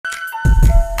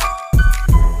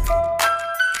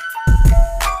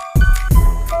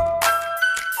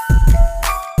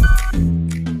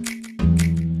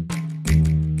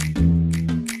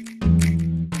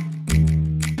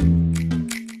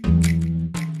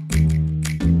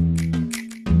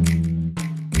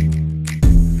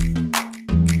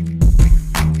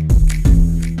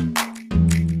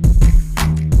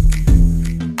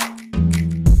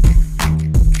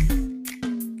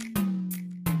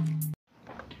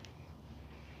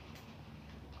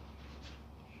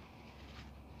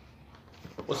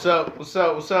What's up? What's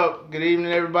up? What's up? Good evening,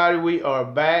 everybody. We are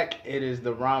back. It is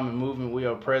the Ramen Movement. We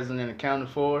are present and accounted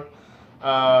for.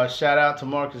 Shout out to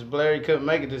Marcus Blair. He couldn't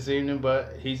make it this evening,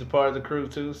 but he's a part of the crew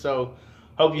too. So,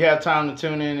 hope you have time to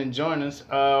tune in and join us.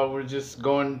 We're just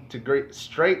going to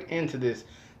straight into this.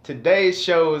 Today's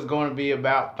show is going to be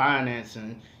about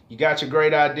financing. You got your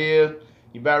great idea.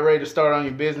 You about ready to start on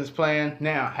your business plan.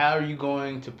 Now, how are you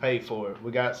going to pay for it?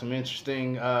 We got some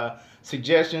interesting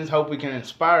suggestions. Hope we can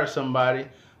inspire somebody.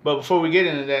 But before we get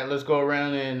into that, let's go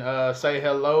around and say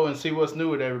hello and see what's new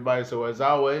with everybody. So as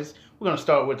always, we're going to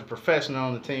start with the professional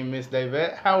on the team, Miss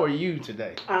Davette. How are you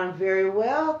today? I'm very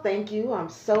well, thank you. I'm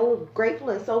so grateful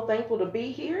and so thankful to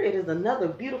be here. It is another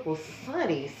beautiful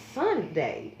sunny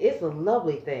Sunday. It's a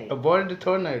lovely thing. Avoided the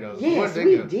tornadoes. Yes,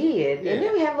 we did. Yeah. And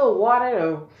then we had a little water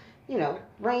to,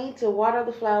 rain to water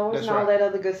the flowers That's and all right. that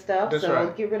other good stuff. That's so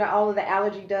right. get rid of all of the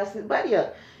allergy dust. But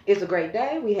yeah, it's a great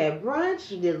day. We had brunch,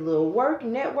 we did a little work,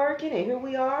 networking, and here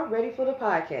we are ready for the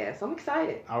podcast. I'm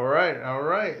excited. All right.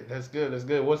 That's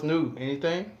good. What's new?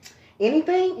 Anything?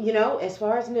 Anything, as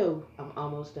far as new, I'm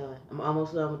almost done. I'm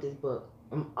almost done with this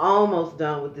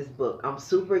book. I'm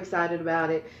super excited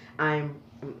about it. I'm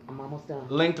almost done.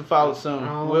 Link to follow soon.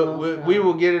 Almost We done.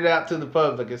 will get it out to the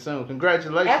public as soon.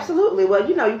 Congratulations. Absolutely. Well,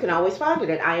 you can always find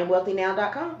it at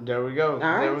iamwealthynow.com. There we go. All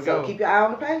right, There we so go. keep your eye on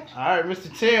the page. All right,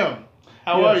 Mr. Tim.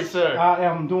 How are you, sir? I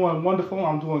am doing wonderful.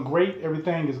 I'm doing great.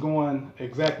 Everything is going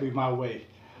exactly my way.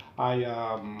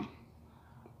 I'm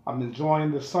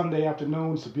enjoying this Sunday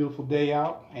afternoon. It's a beautiful day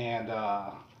out, and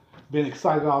been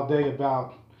excited all day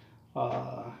about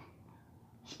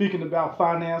speaking about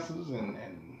finances and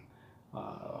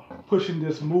pushing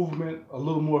this movement a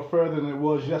little more further than it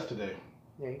was yesterday.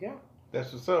 There you go.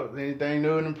 That's what's up. Anything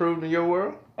new and improved in your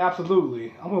world?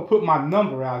 Absolutely. I'm going to put my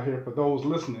number out here for those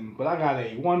listening, but I got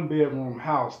a one-bedroom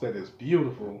house that is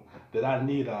beautiful that I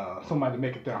need somebody to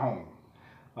make it their home.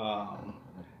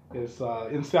 It's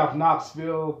in South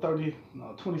Knoxville,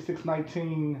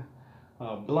 2619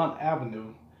 Blunt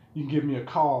Avenue. You can give me a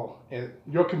call at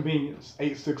your convenience,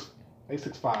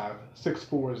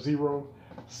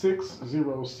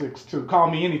 865-640-6062. Call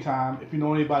me anytime if you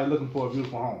know anybody looking for a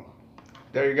beautiful home.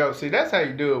 There you go. See, that's how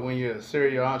you do it when you're a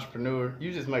serial entrepreneur.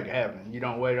 You just make it happen. You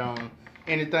don't wait on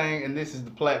anything, and this is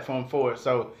the platform for it.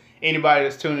 So anybody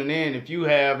that's tuning in, if you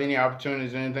have any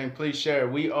opportunities or anything, please share.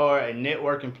 We are a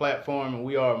networking platform, and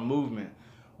we are a movement.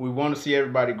 We want to see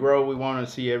everybody grow. We want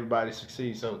to see everybody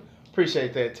succeed. So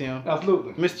appreciate that, Tim.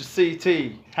 Absolutely. Mr.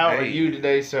 CT, how are Hey. you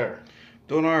today, sir?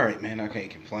 Doing all right, man. I can't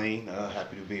complain.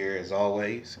 Happy to be here as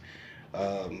always.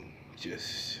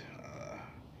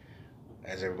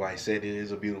 As everybody said, it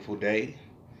is a beautiful day.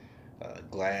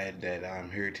 Glad that I'm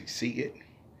here to see it.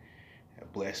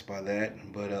 Blessed by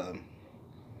that. But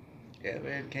yeah,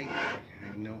 man, can't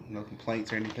no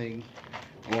complaints or anything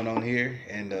going on here,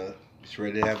 and just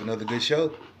ready to have another good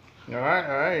show. All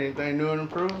right. Anything new and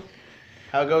improved?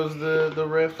 How goes the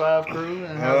Red 5 crew,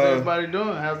 and how's everybody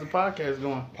doing? How's the podcast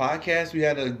going? Podcast, we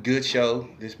had a good show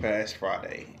this past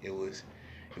Friday. It was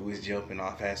jumping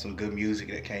off. Had some good music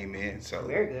that came in, so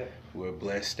Very good. we're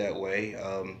blessed that way.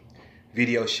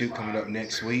 Video shoot coming up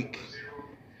next week.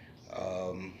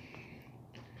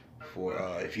 For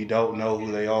if you don't know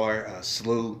who they are,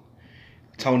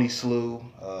 Tony Slew,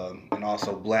 and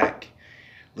also Black.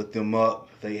 Look them up.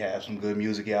 They have some good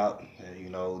music out.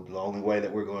 The only way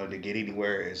that we're going to get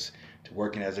anywhere is to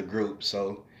working as a group.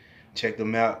 So check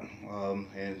them out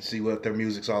and see what their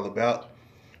music's all about.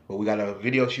 But we got a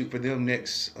video shoot for them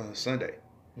next Sunday.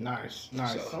 Nice.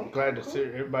 So- I'm glad to see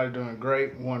everybody doing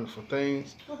great, wonderful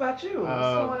things. What about you?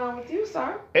 What's going on with you,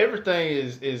 sir? Everything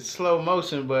is slow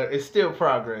motion, but it's still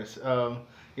progress.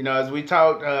 As we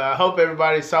talked, I hope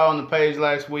everybody saw on the page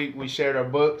last week, we shared our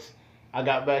books. I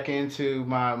got back into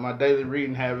my daily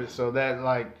reading habits, so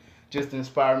that just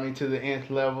inspired me to the nth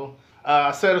level.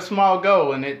 I set a small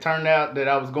goal, and it turned out that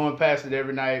I was going past it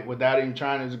every night without even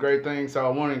trying. It was a great thing, so I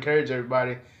want to encourage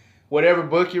everybody. Whatever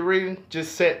book you're reading,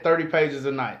 just set 30 pages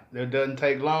a night. It doesn't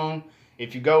take long.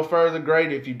 If you go further,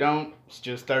 great. If you don't, it's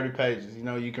just 30 pages.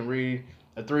 You can read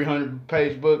a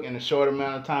 300-page book in a short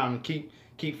amount of time and keep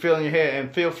filling your head.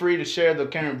 And feel free to share the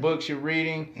current books you're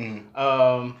reading.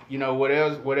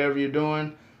 Whatever you're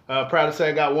doing. Proud to say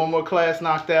I got one more class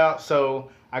knocked out.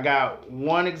 So I got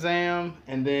one exam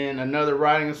and then another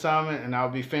writing assignment, and I'll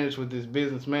be finished with this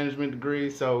business management degree.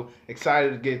 So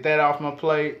excited to get that off my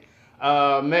plate.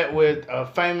 Met with a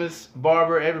famous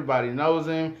barber. Everybody knows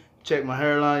him. Check my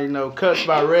hairline, Cuts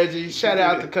by Reggie. Shout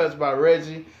out to Cuts by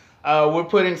Reggie. We're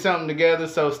putting something together,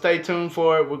 so stay tuned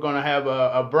for it. We're going to have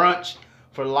a brunch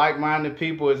for like-minded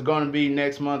people. It's going to be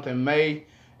next month in May.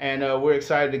 and we're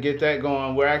excited to get that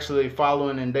going. We're actually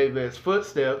following in David's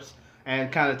footsteps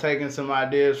and kind of taking some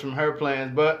ideas from her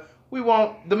plans, but we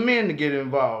want the men to get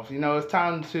involved. You know, it's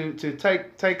time to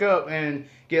take up and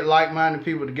get like-minded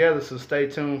people together, so stay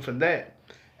tuned for that.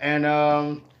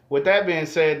 And with that being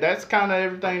said, that's kind of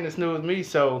everything that's new with me.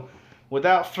 So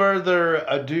without further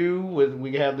ado,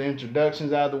 we have the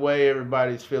introductions out of the way.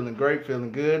 Everybody's feeling great,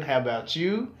 feeling good. How about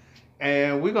you?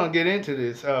 And we're going to get into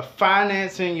this.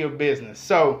 Financing your business.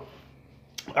 So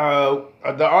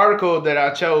the article that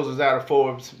I chose was out of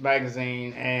Forbes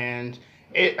magazine, and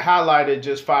it highlighted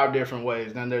just 5 different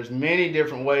ways. Now, there's many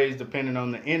different ways, depending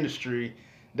on the industry,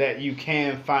 that you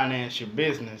can finance your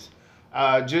business.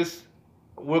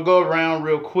 We'll go around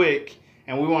real quick,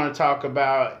 and we want to talk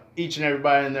about each and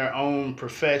everybody in their own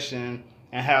profession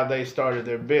and how they started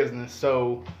their business.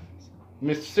 So,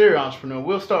 Mr. Serial Entrepreneur,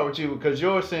 we'll start with you because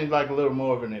yours seems like a little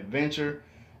more of an adventure.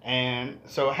 And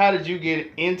so how did you get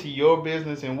into your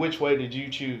business, and which way did you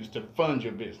choose to fund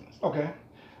your business? Okay.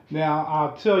 Now,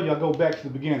 I'll tell you, I'll go back to the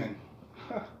beginning.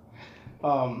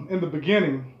 In the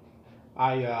beginning,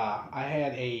 I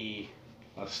had a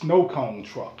snow cone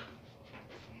truck.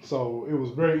 So it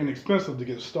was very inexpensive to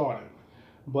get started.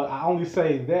 But I only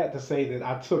say that to say that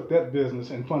I took that business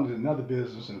and funded another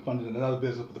business and funded another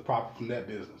business with the profit from that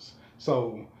business.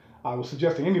 So I would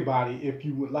suggest to anybody, if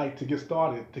you would like to get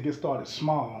started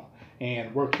small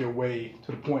and work your way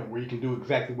to the point where you can do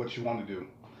exactly what you want to do.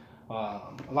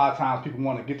 A lot of times people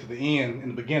want to get to the end in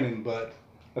the beginning, but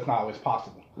that's not always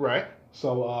possible. Right.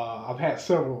 So I've had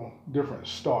several different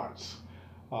starts.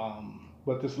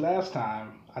 But this last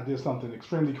time, I did something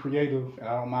extremely creative, and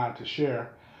I don't mind to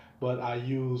share, but I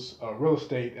use real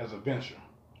estate as a venture.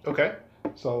 Okay.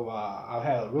 So I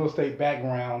had a real estate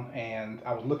background, and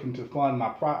I was looking to fund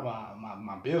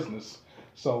my business.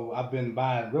 So I've been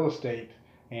buying real estate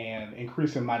and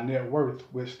increasing my net worth,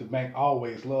 which the bank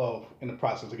always love in the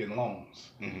process of getting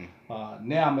loans. Mm-hmm.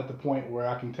 Now I'm at the point where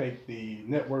I can take the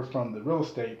net worth from the real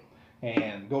estate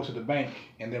and go to the bank,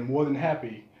 and they're more than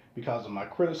happy because of my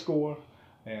credit score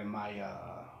and my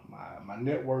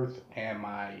net worth and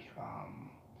my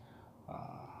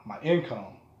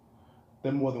income.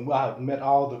 They're more than well. I've met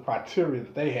all the criteria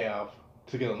that they have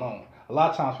to get a loan. A lot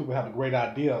of times people have a great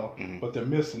idea, mm-hmm. but they're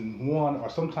missing one or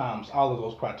sometimes all of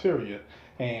those criteria.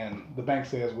 And the bank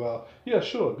says, well, yeah,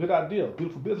 sure, good idea,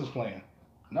 beautiful business plan.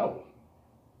 No,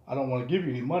 I don't want to give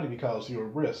you any money because you're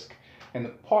at risk. And the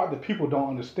part that people don't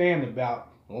understand about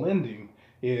lending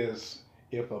is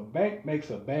if a bank makes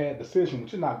a bad decision,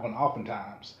 which is not going to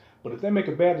oftentimes, but if they make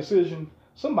a bad decision,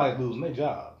 somebody's losing their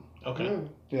job. Okay. Mm.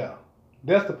 Yeah.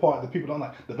 That's the part that people don't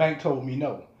like. The bank told me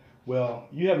no. Well,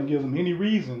 you haven't given them any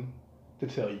reason to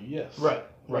tell you yes. Right.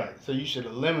 So you should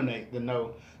eliminate the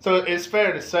no. So it's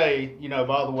fair to say, you know, of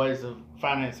all the ways of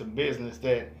finance a business,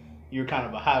 that you're kind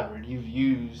of a hybrid. You've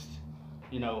used,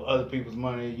 you know, other people's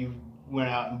money. You've went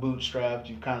out and bootstrapped.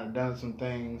 You've kind of done some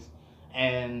things,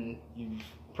 and you've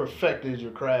perfected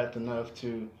your craft enough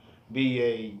to be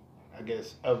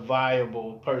a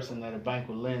viable person that a bank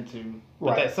would lend to.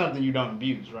 But that's something you don't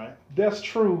abuse, right? That's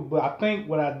true, but I think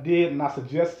what I did, and I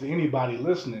suggest to anybody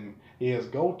listening, is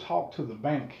go talk to the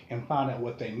bank and find out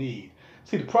what they need.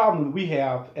 See, the problem we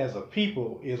have as a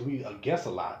people is we guess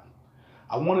a lot.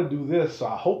 I want to do this, so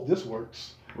I hope this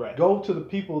works. Right. Go to the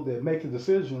people that make the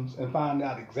decisions and find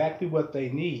out exactly what they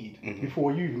need mm-hmm.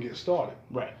 before you even get started.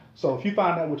 Right. So if you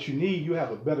find out what you need, you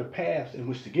have a better path in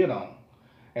which to get on.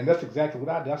 And that's exactly what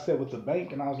I did. I said with the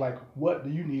bank, and I was like, what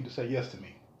do you need to say yes to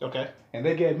me? Okay. And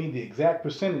they gave me the exact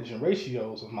percentage and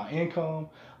ratios of my income,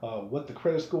 what the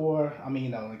credit score. I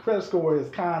mean, the credit score is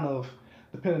kind of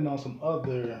depending on some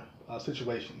other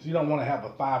situations. You don't want to have a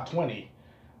 520,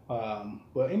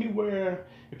 but anywhere,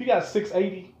 if you got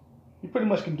 680, you pretty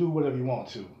much can do whatever you want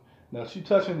to. Now, if you're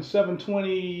touching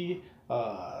 720,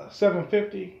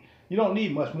 750, you don't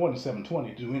need much more than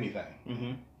 720 to do anything.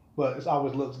 Mm-hmm. But it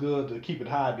always looks good to keep it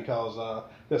high because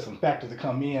there's some factors that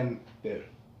come in that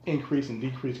increase and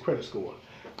decrease credit score.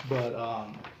 But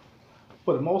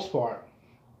for the most part,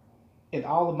 in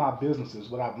all of my businesses,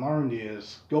 what I've learned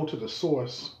is go to the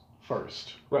source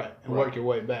first. Right, and work your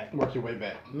way back. Work your way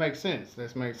back. Makes sense.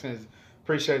 That makes sense.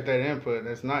 Appreciate that input.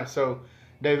 That's nice. So,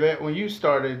 David, when you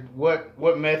started,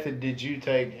 what method did you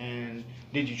take, and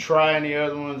did you try any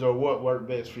other ones, or what worked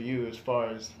best for you as far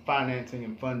as financing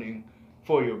and funding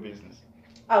for your business?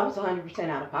 I was 100%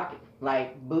 out of pocket,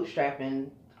 like bootstrapping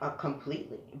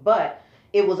completely. But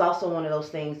it was also one of those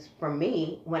things for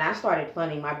me, when I started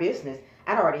funding my business,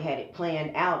 I'd already had it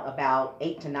planned out about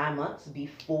 8 to 9 months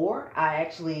before I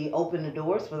actually opened the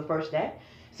doors for the first day.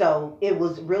 So it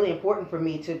was really important for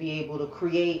me to be able to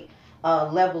create a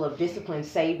level of discipline,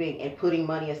 saving and putting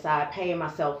money aside, paying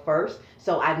myself first.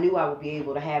 So I knew I would be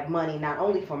able to have money not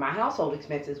only for my household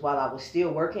expenses while I was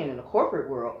still working in the corporate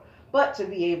world, but to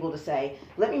be able to say,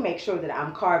 let me make sure that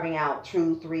I'm carving out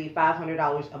 $200, $300,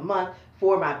 $500 a month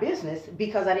for my business,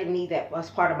 because I didn't need that as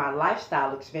part of my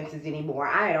lifestyle expenses anymore.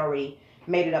 I had already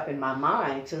made it up in my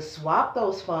mind to swap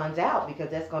those funds out,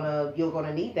 because you're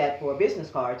gonna need that for business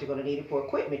cards, you're gonna need it for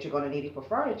equipment, you're gonna need it for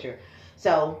furniture.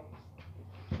 So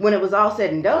when it was all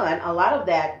said and done, a lot of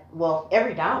that, well,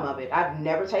 every dime of it, I've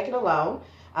never taken a loan.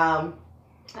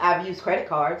 I've used credit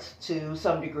cards to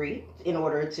some degree in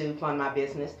order to fund my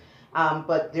business.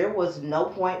 But there was no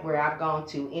point where I've gone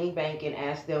to any bank and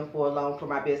asked them for a loan for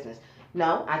my business.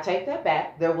 No, I take that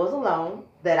back. There was a loan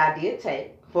that I did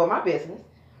take for my business,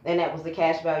 and that was the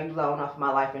cash value loan off my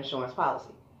life insurance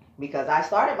policy. Because I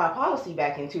started my policy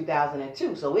back in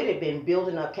 2002, so it had been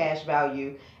building up cash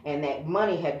value, and that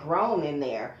money had grown in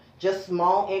there, just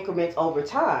small increments over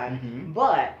time. Mm-hmm.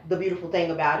 But the beautiful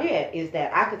thing about it is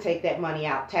that I could take that money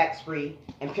out tax-free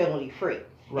and penalty-free,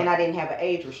 and I didn't have an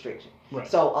age restriction. Right.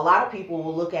 So a lot of people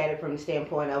will look at it from the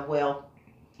standpoint of, well,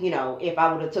 if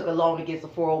I would have took a loan against a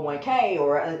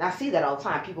 401k, and I see that all the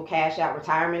time, people cash out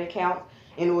retirement accounts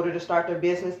in order to start their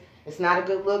business. It's not a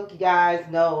good look, you guys.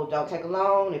 No, don't take a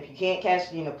loan. If you can't cash,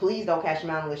 please don't cash them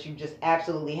out unless you just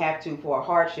absolutely have to for a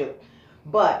hardship.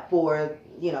 But for,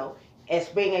 as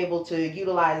being able to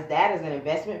utilize that as an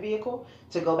investment vehicle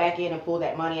to go back in and pull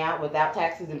that money out without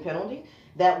taxes and penalties,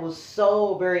 that was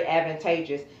so very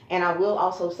advantageous. And I will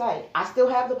also say, I still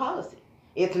have the policy.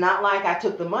 It's not like I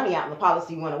took the money out and the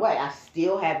policy went away. I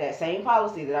still have that same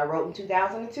policy that I wrote in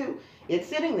 2002. It's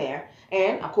sitting there.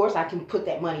 And of course, I can put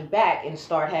that money back and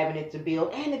start having it to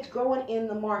build, and it's growing in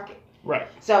the market. Right.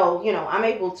 So, I'm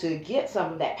able to get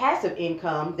some of that passive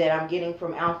income that I'm getting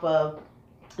from Alpha,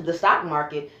 the stock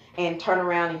market, and turn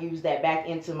around and use that back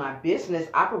into my business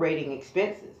operating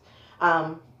expenses.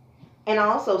 And I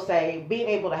also say, being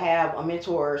able to have a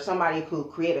mentor or somebody who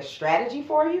create a strategy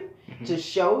for you to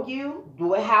show you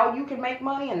how you can make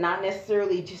money and not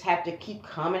necessarily just have to keep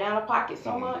coming out of pocket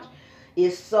so much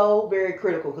is so very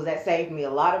critical, because that saved me a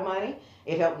lot of money.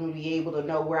 It helped me be able to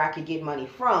know where I could get money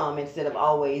from instead of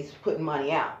always putting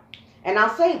money out. And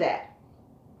I'll say that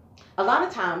a lot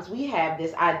of times we have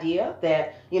this idea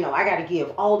that, I got to give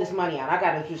all this money out. I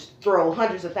got to just throw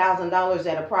hundreds of $1,000s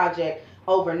at a project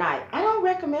overnight. I don't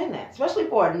recommend that, especially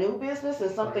for a new business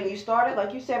and something you started.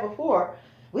 Like you said before,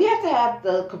 we have to have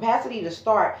the capacity to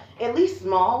start at least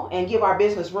small and give our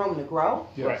business room to grow.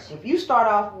 Yes. If you start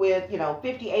off with,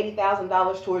 $50,000,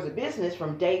 $80,000 towards a business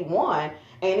from day one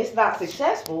and it's not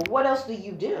successful, what else do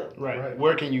you do? Right.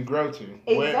 Where can you grow to?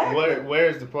 Exactly.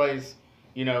 Where's the place?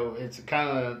 It's kind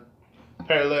of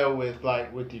parallel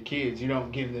with your kids. You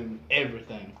don't give them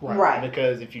everything. Right.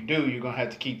 Because if you do, you're going to have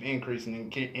to keep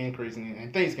increasing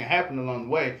and things can happen along the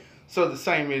way. So the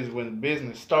same is when the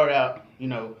business start out,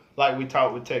 like we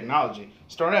talked with technology,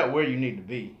 start out where you need to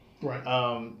be. Right.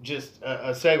 Just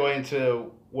a segue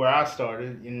into where I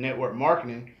started in network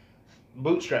marketing,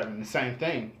 bootstrapping, the same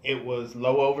thing. It was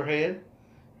low overhead.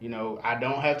 I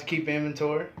don't have to keep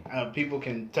inventory. People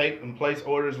can take and place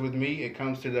orders with me. It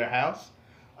comes to their house.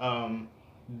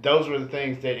 Those were the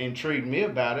things that intrigued me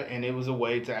about it, and it was a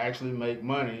way to actually make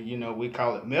money. We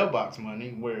call it mailbox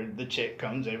money, where the check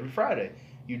comes every Friday.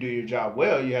 You do your job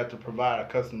well, you have to provide a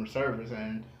customer service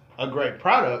and a great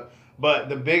product. But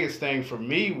the biggest thing for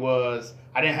me was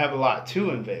I didn't have a lot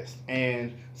to invest.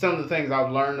 And some of the things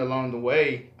I've learned along the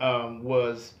way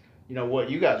was, what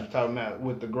you guys were talking about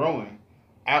with the growing.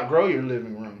 Outgrow your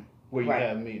living room where you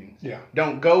have meetings. Yeah.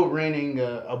 Don't go renting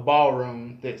a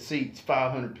ballroom that seats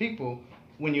 500 people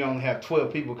when you only have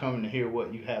 12 people coming to hear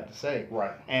what you have to say.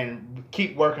 Right. And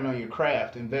keep working on your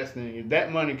craft, investing in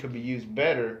that money could be used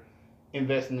better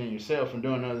investing in yourself and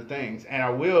doing other things. And I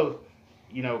will,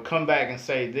 come back and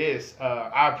say this.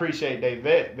 I appreciate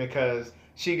Davette because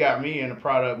she got me in a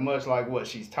product much like what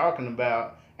she's talking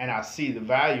about, and I see the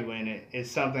value in it. It's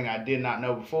something I did not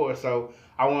know before. So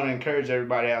I want to encourage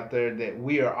everybody out there that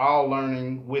we are all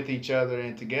learning with each other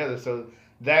and together. So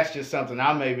that's just something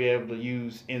I may be able to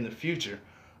use in the future.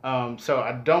 So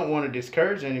I don't want to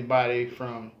discourage anybody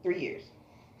from 3 years.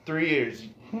 3 years.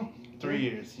 3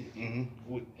 years.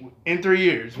 Mm-hmm. In 3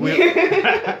 years.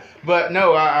 But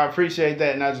no, I appreciate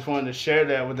that, and I just wanted to share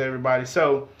that with everybody.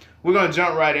 So we're going to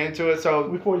jump right into it. So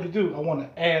before you do, I want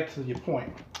to add to your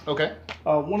point. Okay.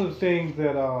 One of the things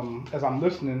that, as I'm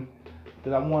listening,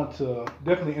 that I want to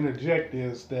definitely interject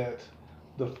is that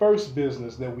the first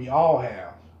business that we all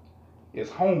have is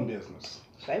home business.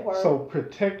 Say word. So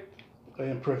protect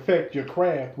and perfect your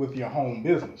craft with your home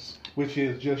business, which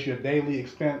is just your daily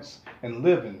expense and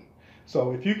living.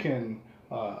 So if you can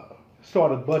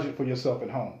start a budget for yourself at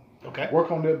home, Okay.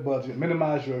 work on that budget,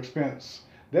 minimize your expense.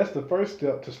 That's the first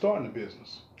step to starting a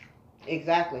business.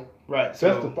 Exactly. Right.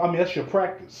 So That's your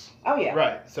practice. Oh yeah.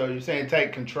 right. So you're saying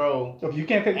take control. If you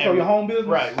can't take control of your home business,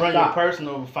 Right. Run stop. your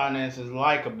personal finances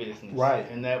like a business. Right.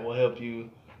 And that will help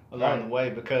you along Right. the way,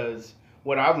 because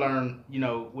what I've learned,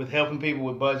 with helping people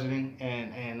with budgeting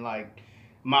and like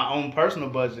my own personal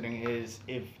budgeting is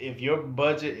if your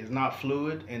budget is not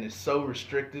fluid and is so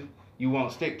restrictive, you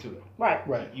won't stick to it. Right.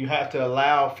 Right. You have to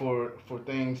allow for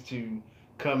things to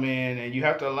come in, and you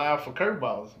have to allow for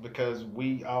curveballs, because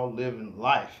we all live in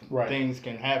life. Right. Things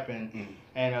can happen, Mhm.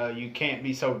 and you can't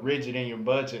be so rigid in your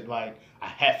budget. Like, I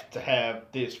have to have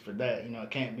this for that. It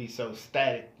can't be so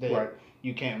static that Right.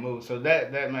 you can't move. So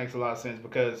that makes a lot of sense,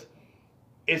 because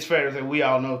it's fair to say we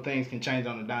all know things can change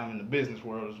on the dime in the business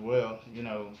world as well.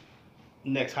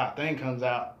 Next hot thing comes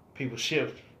out, people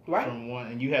shift Right. from one,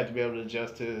 and you have to be able to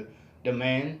adjust to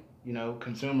demand,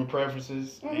 consumer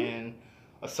preferences, Mhm. and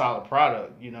a solid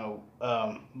product,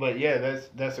 but yeah,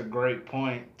 that's a great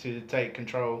point, to take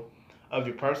control of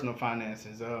your personal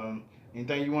finances.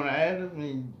 Anything you want to add? I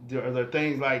mean, are there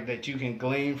things like that you can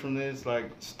glean from this,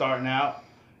 like starting out,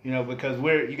 because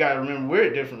you got to remember, we're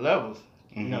at different levels.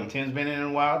 Mhm. Tim's been in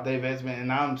a while, Dave has been,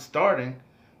 and I'm starting,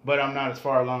 but I'm not as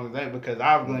far along as that, because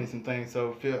I've gleaned some things.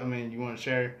 So you want to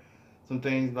share some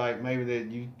things like maybe that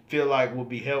you feel like will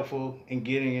be helpful in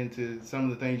getting into some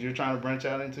of the things you're trying to branch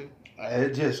out into?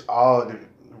 It just all the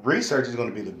research is going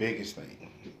to be the biggest thing.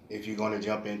 If you're going to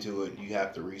jump into it, you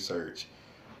have to research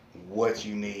what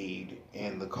you need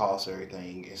and the cost of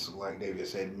everything. It's like David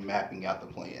said, mapping out the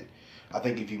plan. I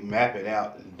think if you map it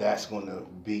out, that's going to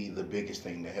be the biggest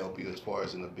thing to help you as far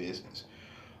as in the business.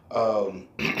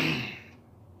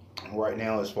 Right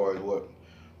now, as far as what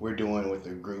we're doing with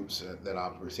the groups that I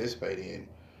participate in,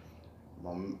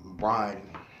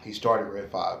 Brian, he started Red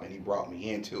 5 and he brought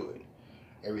me into it.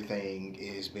 Everything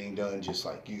is being done just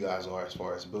like you guys are as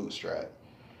far as bootstrap,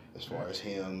 as far as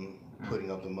him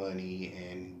putting up the money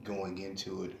and going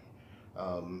into it,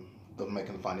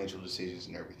 making the financial decisions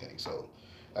and everything. So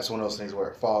that's one of those things where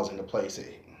it falls into place.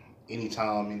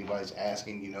 Anytime anybody's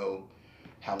asking,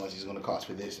 how much it's going to cost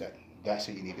for this, that's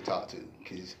who you need to talk to,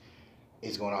 because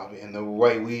it's going off. And the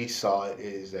way we saw it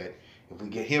is that if we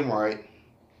get him right,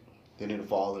 then it'll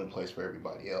fall into place for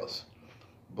everybody else.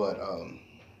 But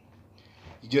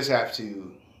you just have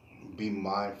to be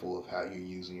mindful of how you're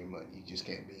using your money. You just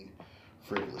can't be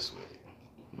frivolous with it.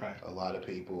 Right. A lot of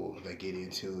people, they get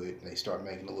into it, they start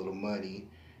making a little money,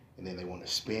 and then they want to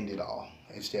spend it all.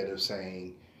 Instead of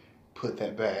saying, put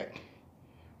that back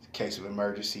in case of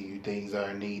emergency, things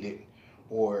are needed,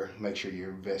 or make sure you're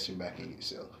investing back in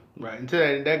yourself. Right. And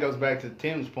that goes back to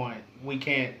Tim's point. We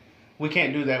can't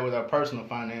do that with our personal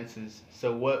finances.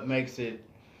 So what makes it,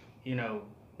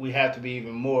 we have to be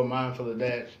even more mindful of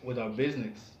that with our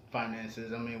business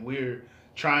finances. I mean, we're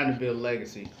trying to build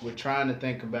legacy. We're trying to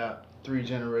think about 3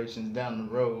 generations down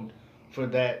the road for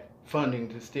that funding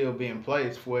to still be in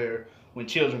place, where when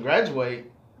children graduate,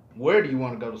 where do you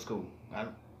want to go to school?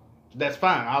 That's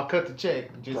fine. I'll cut the check.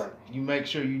 Just Right. You make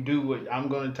sure you do what I'm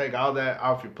going to take all that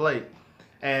off your plate.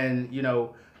 And,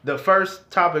 the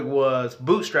first topic was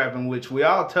bootstrapping, which we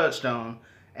all touched on.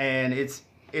 And it's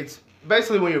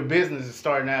basically when your business is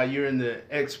starting out, you're in the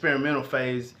experimental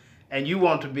phase, and you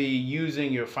want to be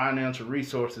using your financial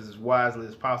resources as wisely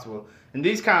as possible. And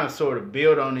these kind of sort of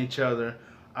build on each other.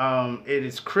 It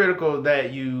is critical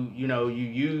that you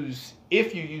use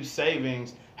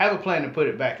savings, have a plan to put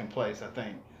it back in place. I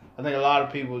think a lot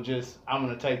of people I'm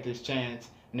going to take this chance,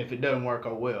 and if it doesn't work,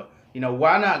 oh well.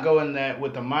 Why not go in that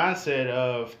with the mindset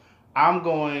of, I'm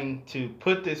going to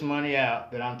put this money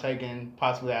out that I'm taking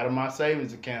possibly out of my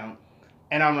savings account,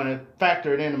 and I'm going to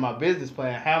factor it into my business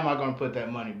plan. How am I going to put that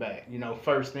money back?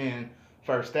 First in,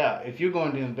 first out. If you're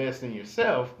going to invest in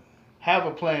yourself, have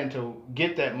a plan to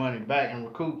get that money back and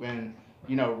recoup and,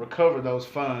 recover those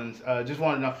funds. Just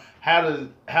want to know, how do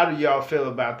y'all feel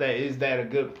about that? Is that a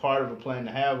good part of a plan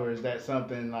to have, or is that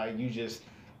something like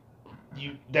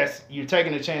you're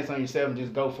taking a chance on yourself and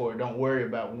just go for it? Don't worry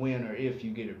about when or if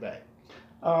you get it back.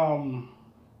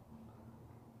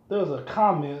 There was a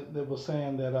comment that was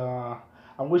saying that I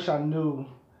wish I knew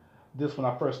this when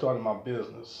I first started my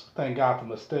business. Thank God for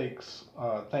mistakes.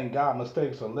 Thank God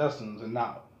mistakes are lessons and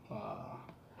not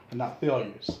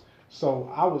failures.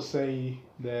 So I would say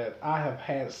that I have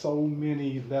had so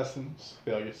many lessons.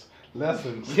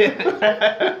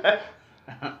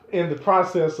 in the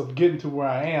process of getting to where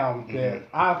I am that Mhm.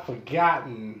 I've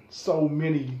forgotten so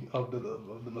many of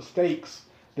the mistakes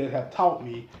that have taught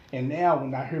me. And now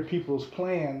when I hear people's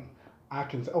plan, I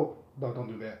can say, oh, no, don't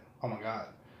do that. Oh my God.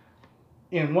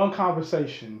 In one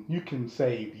conversation, you can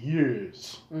save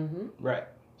years. Mm-hmm. Right.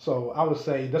 So I would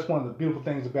say that's one of the beautiful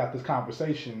things about this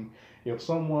conversation. If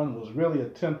someone was really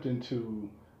attempting to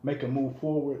make a move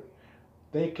forward,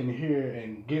 they can hear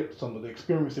and get some of the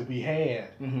experience that we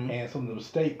had Mm-hmm. and some of the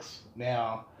mistakes.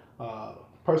 Now,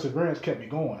 perseverance kept me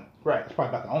going. Right. That's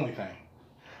probably about the only thing.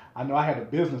 I know I had a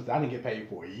business that I didn't get paid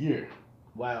for a year.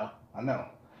 Wow. I know.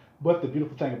 But the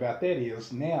beautiful thing about that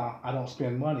is now I don't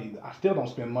spend money. I still don't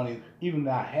spend money. Even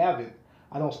though I have it,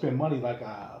 I don't spend money like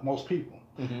most people.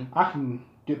 Mm-hmm. I can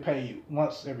get paid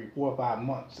once every 4 or 5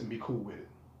 months and be cool with it.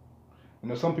 You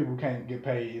know, some people can't get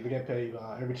paid. They get paid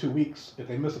every 2 weeks. If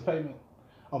they miss a payment,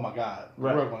 oh my God, the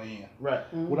Right. world gonna end. Right.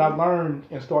 Mm-hmm. What I've learned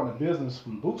in starting a business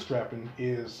from bootstrapping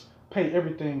is pay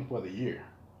everything for the year,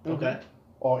 Okay.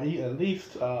 or at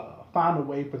least find a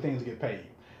way for things to get paid.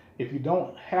 If you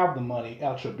don't have the money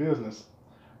out your business,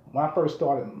 when I first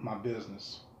started my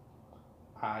business,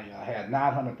 I had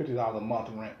 $950 a month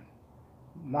rent,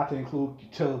 not to include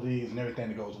utilities and everything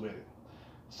that goes with it.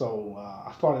 So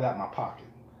I started out in my pocket.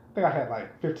 I think I had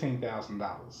like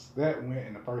 $15,000. That went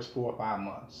in the first 4 or 5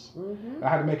 months. Mm-hmm. I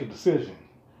had to make a decision.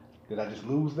 Did I just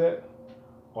lose that,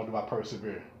 or do I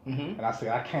persevere? Mm-hmm. And I said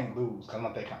I can't lose because I'm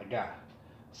not that kind of guy.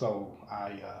 So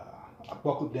I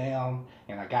buckled down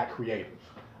and I got creative.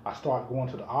 I started going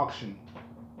to the auction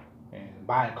and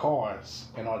buying cars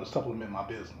in order to supplement my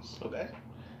business. Okay.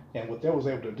 And what that was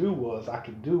able to do was I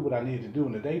could do what I needed to do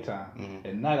in the daytime. Mhm.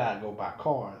 At night I'd go buy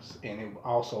cars, and it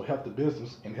also helped the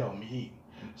business and help me eat.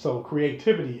 So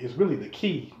creativity is really the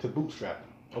key to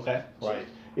bootstrapping. Okay. Right.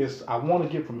 It's I want to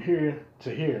get from here to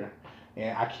here,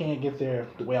 and I can't get there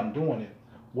the way I'm doing it.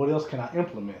 What else can I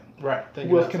implement? Right.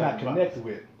 Who else can I connect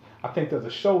with? I think there's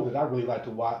a show that I really like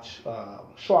to watch,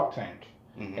 Shark Tank.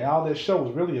 Mhm. And all that show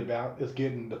is really about is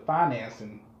getting the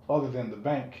financing other than the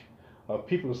bank of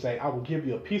people to say, I will give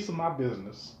you a piece of my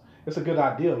business. It's a good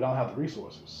idea, but I don't have the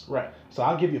resources. Right. So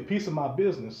I'll give you a piece of my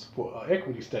business for an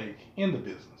equity stake in the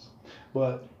business.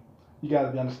 But you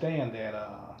got to understand that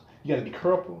you got to be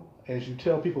careful as you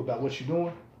tell people about what you're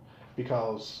doing,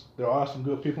 because there are some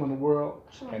good people in the world,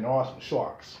 Sure. and there are some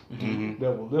sharks Mhm.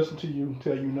 that will listen to you,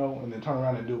 tell you no, and then turn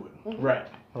around and do it. Right.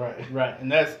 Right. Right.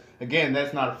 And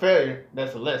that's not a failure.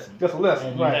 That's a lesson. That's a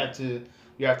lesson. And you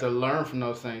Right. have to learn from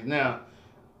those things. Now,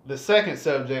 the second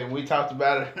subject, we talked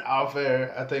about it off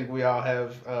air. I think we all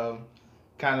have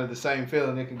kind of the same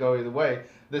feeling. It can go either way.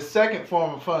 The second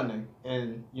form of funding,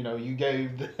 and you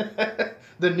gave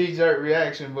the knee-jerk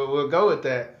reaction, but we'll go with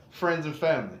that. Friends and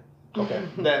family. Okay.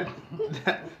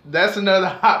 That's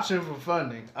another option for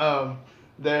funding.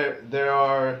 There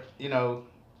are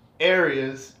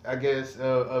areas, I guess,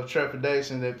 of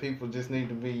trepidation that people just need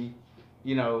to be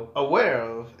aware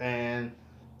of, and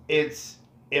it's,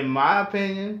 in my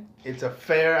opinion, it's a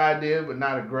fair idea, but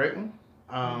not a great one.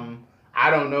 I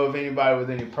don't know if anybody with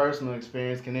any personal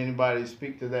experience, can anybody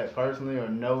speak to that personally or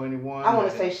know anyone? I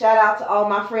want to say shout out to all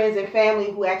my friends and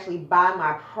family who actually buy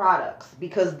my products,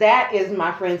 because that is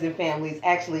my friends and families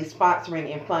actually sponsoring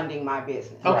and funding my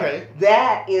business. Okay.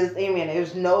 That is, amen.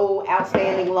 There's no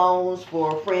outstanding loans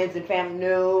for friends and family.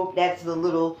 No, that's a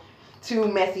little too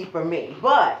messy for me.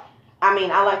 But I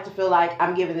mean, I like to feel like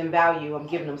I'm giving them value. I'm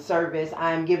giving them service.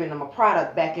 I'm giving them a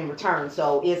product back in return.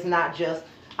 So it's not just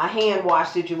a hand wash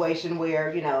situation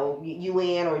where you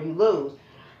win or you lose.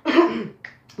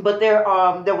 But there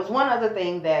was one other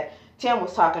thing that Tim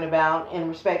was talking about in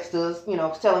respects to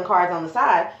selling cars on the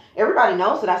side. Everybody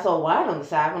knows that I sold wine on the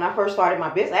side when I first started my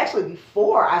business. Actually,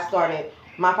 before I started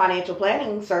my financial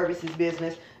planning services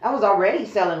business, I was already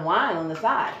selling wine on the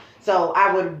side. So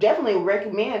I would definitely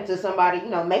recommend to somebody,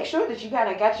 make sure that you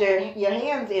kind of got your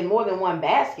hands in more than one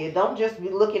basket. Don't just be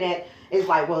looking at, it's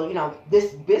like, well,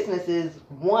 this business is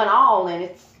one all and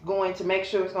it's going to make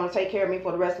sure it's going to take care of me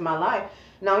for the rest of my life.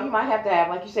 No, you might have to have,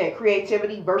 like you said,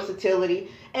 creativity, versatility.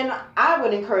 And I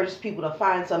would encourage people to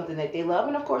find something that they love.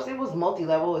 And of course, it was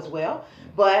multi-level as well.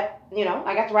 But,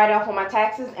 I got to write off on my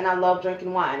taxes, and I love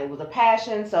drinking wine. It was a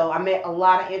passion, so I met a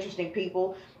lot of interesting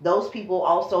people. Those people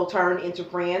also turned into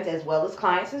friends as well as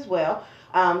clients as well.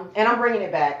 And I'm bringing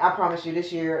it back. I promise you,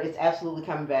 this year it's absolutely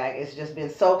coming back. It's just been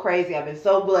so crazy. I've been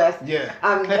so blessed. Yeah.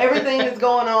 Everything that's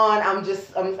going on,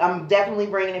 I'm definitely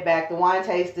bringing it back. The wine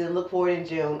tasting, look for it in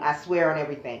June. I swear on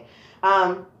everything.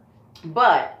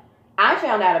 But I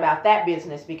found out about that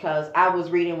business because I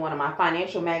was reading one of my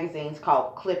financial magazines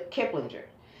called Kiplinger.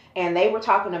 and they were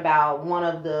talking about one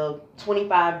of the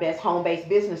 25 best home-based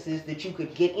businesses that you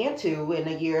could get into in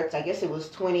a year. I guess it was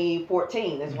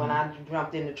 2014 is when I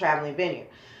jumped into Traveling Vineyard.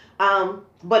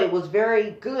 But it was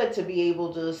very good to be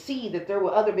able to see that there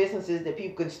were other businesses that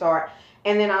people could start.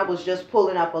 And then I was just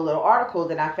pulling up a little article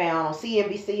that I found on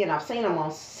CNBC, and I've seen them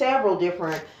on several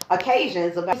different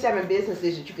occasions about 7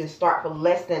 businesses that you can start for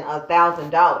less than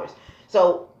 $1,000.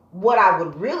 So what I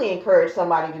would really encourage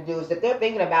somebody to do is if they're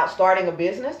thinking about starting a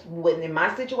business, in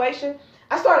my situation,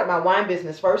 I started my wine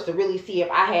business first to really see if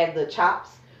I had the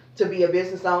chops to be a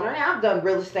business owner. And I've done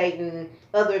real estate and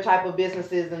other type of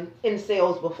businesses and in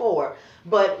sales before,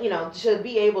 but to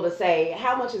be able to say,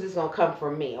 how much is this going to come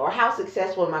from me, or how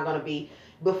successful am I going to be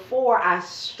before I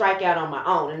strike out on my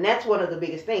own? And that's one of the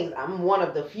biggest things. I'm one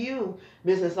of the few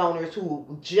business owners who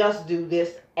just do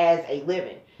this as a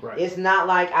living. Right. It's not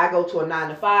like I go to a 9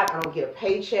 to 5. I don't get a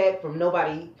paycheck from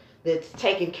nobody that's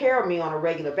taking care of me on a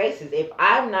regular basis. If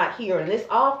I'm not here in this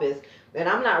office, then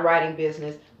I'm not writing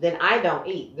business, then I don't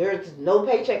eat. There's no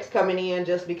paychecks coming in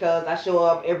just because I show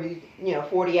up every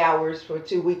 40 hours for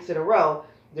 2 weeks in a row.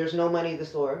 There's no money in the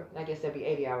store. I guess that'd be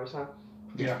 80 hours, huh?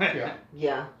 Yeah.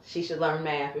 Yeah, she should learn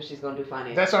math if she's going to do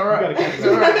finance. That's all right. That's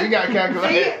all right. You got to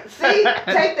calculate. See,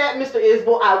 take that, Mr.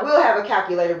 Isbell. I will have a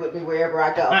calculator with me wherever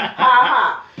I go. Ha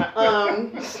ha.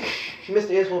 Mr.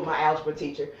 Isbell, my algebra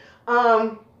teacher.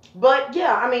 But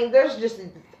yeah, I mean, there's just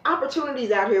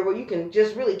opportunities out here where you can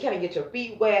just really kind of get your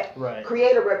feet wet, Right.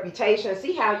 create a reputation,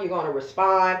 see how you're going to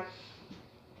respond.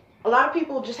 A lot of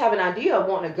people just have an idea of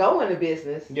wanting to go into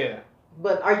business. Yeah.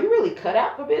 But are you really cut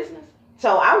out for business?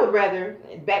 So I would rather,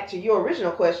 back to your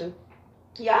original question,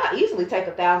 yeah, I easily take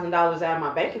 $1,000 out of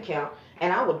my bank account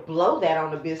and I would blow that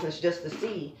on the business just to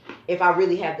see if I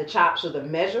really have the chops or the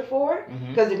measure for it.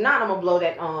 Because if not, I'm going to blow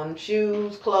that on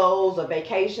shoes, clothes, a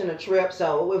vacation, a trip.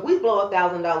 So if we blow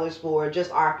 $1,000 for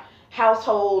just our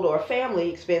household or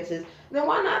family expenses, then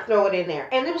why not throw it in there?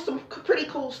 And there was some pretty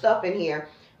cool stuff in here.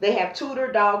 They have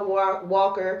tutor, dog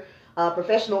walker,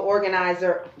 professional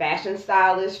organizer, fashion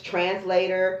stylist,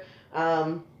 translator,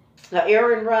 an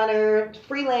errand runner,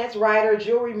 freelance writer,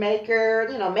 jewelry maker,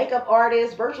 makeup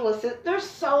artist, virtual assistant. There's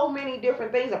so many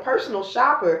different things. A personal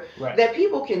shopper that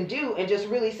people can do and just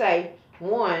really say,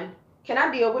 one, can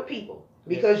I deal with people?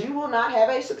 Because you will not have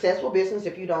a successful business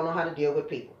if you don't know how to deal with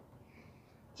people.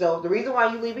 So the reason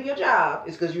why you're leaving your job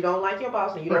is because you don't like your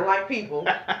boss and you don't like people.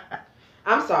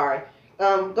 I'm sorry.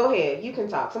 Go ahead. You can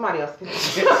talk. Somebody else can.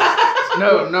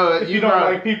 No. If you don't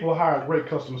like people, hire a great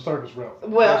customer service rep.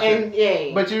 Well, and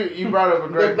yeah. But you brought up a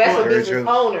great That's a point. business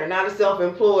owner, not a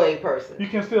self-employed person. You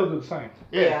can still do the same.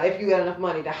 Yeah, if you got enough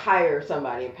money to hire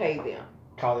somebody and pay them.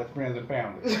 Call it friends and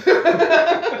family.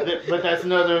 But that's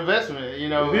another investment,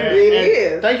 It And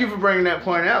is. Thank you for bringing that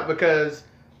point out, because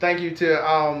thank you to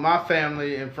all my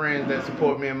family and friends that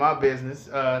support me in my business,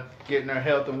 getting their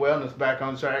health and wellness back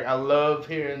on track. I love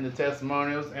hearing the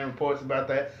testimonials and reports about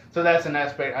that. So that's an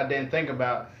aspect I didn't think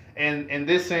about. And in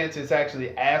this sense, it's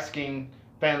actually asking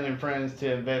family and friends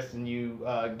to invest in you,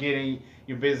 getting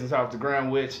your business off the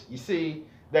ground, which you see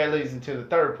that leads into the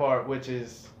third part, which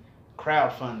is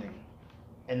crowdfunding.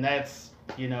 And that's,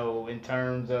 in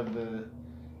terms of the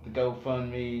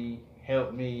GoFundMe,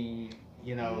 Help Me,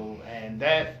 and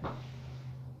that,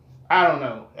 I don't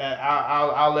know.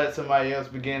 I'll let somebody else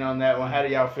begin on that one. How do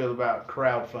y'all feel about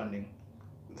crowdfunding?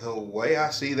 The way I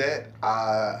see that,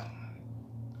 I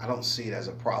don't see it as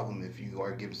a problem if you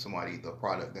are giving somebody the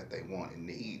product that they want and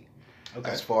need. Okay.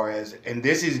 As far as, and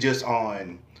this is just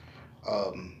on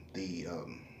the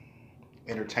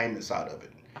entertainment side of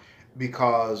it,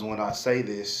 because when I say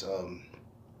this,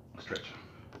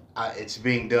 it's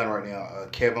being done right now.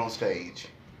 Kev on Stage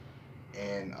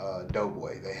and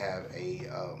Doughboy, they have a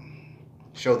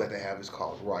show that they have is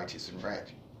called Righteous and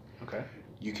Ratchet. Okay.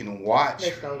 You can watch.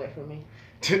 They stole that from me.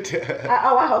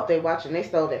 I hope they watching. They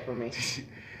stole that from me.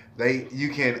 You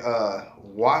can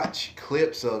watch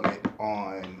clips of it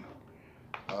on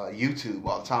YouTube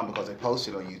all the time because they post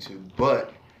it on YouTube,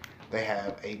 but they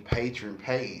have a Patreon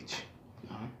page.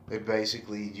 They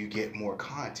basically, you get more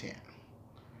content,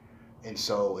 and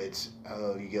so it's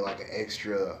you get like an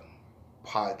extra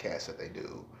podcast that they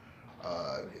do.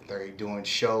 They're doing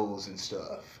shows and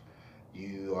stuff.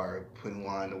 You are put in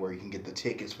line to where you can get the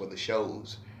tickets for the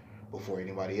shows before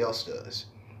anybody else does,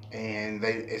 and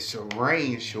it's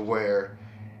arranged where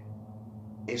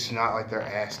it's not like they're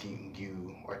asking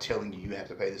you or telling you have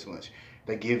to pay this much.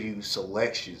 They give you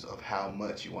selections of how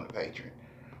much you want to Patreon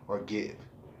or give.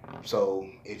 So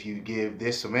if you give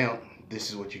this amount,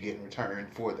 this is what you get in return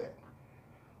for that.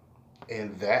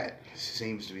 And that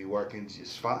seems to be working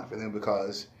just fine for them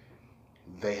because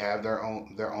they have their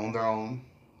own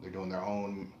They're doing their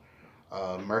own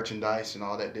merchandise and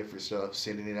all that different stuff,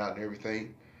 sending it out and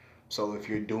everything. So if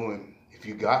you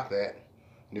got that,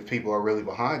 and if people are really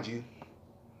behind you,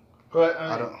 But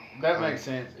that makes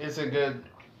sense.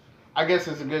 I guess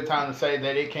it's a good time to say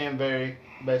that it can vary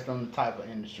based on the type of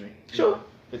industry. Sure.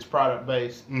 If it's product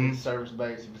based, if Mhm. it's service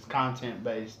based, if it's content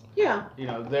based. Yeah.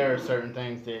 There are certain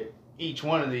things that each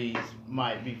one of these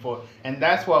might be for. And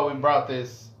that's why we brought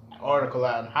this article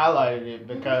out and highlighted it,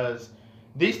 because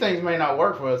these things may not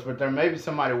work for us, but there may be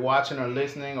somebody watching or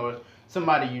listening, or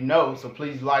somebody so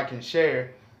please like and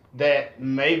share, that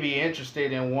may be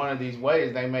interested in one of these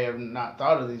ways. They may have not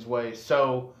thought of these ways.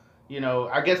 So,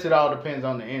 I guess it all depends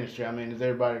on the industry. I mean, does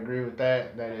everybody agree with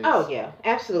that? Oh, yeah,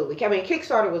 absolutely. I mean,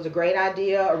 Kickstarter was a great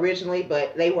idea originally,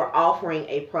 but they were offering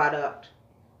a product,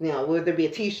 whether it be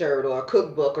a t-shirt or a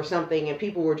cookbook or something, and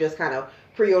people were just kind of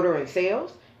pre-ordering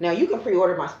sales. Now, you can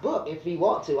pre-order my book if you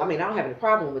want to. I mean, I don't have any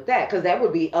problem with that, because that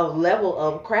would be a level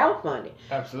of crowdfunding.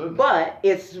 Absolutely. But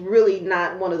it's really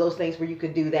not one of those things where you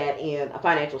could do that in a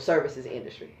financial services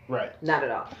industry. Right. Not at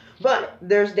all. But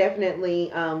there's definitely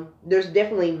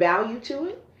value to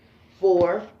it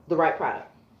for the right product.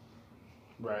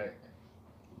 Right.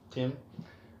 Tim?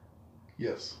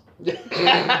 Yes.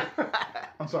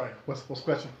 I'm sorry. What's the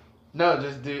question? No,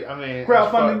 just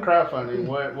crowdfunding.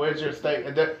 Crowdfunding. Where's your stake?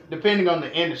 Depending on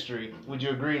the industry, would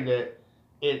you agree that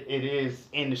it is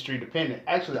industry dependent?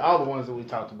 Actually, all the ones that we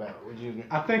talked about, would you agree?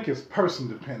 I think it's person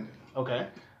dependent. Okay.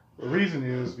 The reason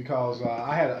is because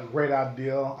I had a great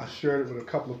idea. I shared it with a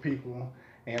couple of people,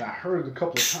 and I heard it a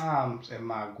couple of times in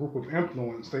my group of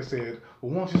influence. They said,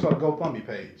 well, why don't you start a GoFundMe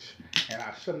page? And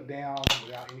I shut it down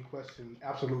without any question.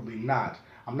 Absolutely not.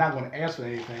 I'm not going to answer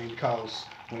anything, because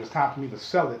when it's time for me to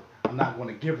sell it, I'm not going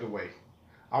to give it away.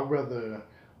 I'd rather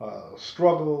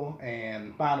struggle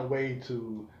and find a way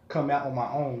to come out on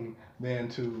my own than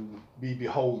to be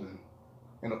beholden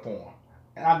in a form.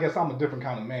 And I guess I'm a different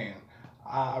kind of man.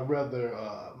 I'd rather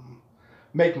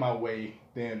make my way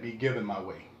than be given my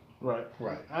way. Right.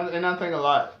 Right. And I think a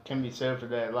lot can be said for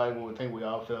that. Like, I think we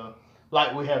all feel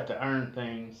like we have to earn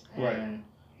things, and Right.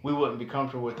 we wouldn't be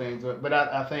comfortable with things. But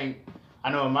I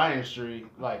know in my industry,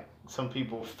 like, some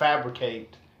people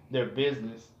fabricate their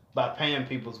business by paying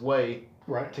people's way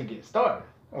Right. to get started.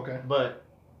 Okay. But,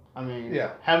 I mean,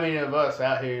 Yeah. how many of us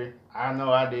out here, I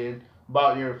know I did,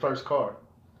 bought your first car?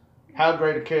 How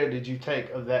great a care did you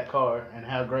take of that car, and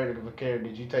how great of a care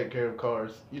did you take care of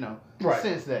cars, Right.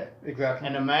 since that? Exactly.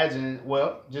 And imagine,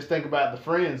 just think about the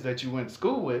friends that you went to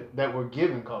school with that were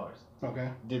given cars. Okay.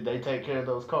 Did they take care of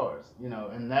those cars?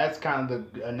 And that's kind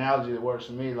of the analogy that works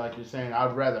for me. Like you're saying,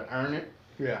 I'd rather earn it.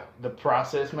 Yeah. The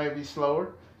process may be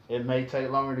slower. It may take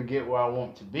longer to get where I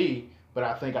want to be, but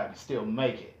I think I can still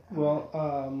make it. Well,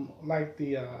 like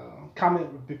the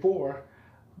comment before,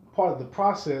 part of the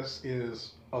process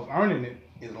of earning it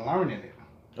is learning it.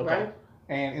 Okay. Right.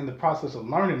 And in the process of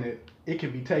learning it, it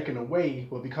can be taken away,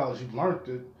 but because you've learned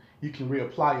it, you can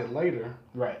reapply it later.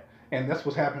 Right. And that's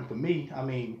what's happened for me. I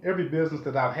mean, every business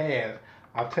that I've had,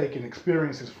 I've taken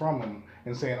experiences from them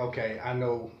and saying, okay, I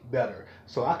know better.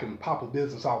 So I can pop a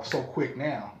business off so quick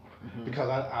now because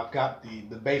I've got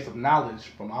the base of knowledge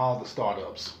from all the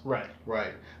startups. Right.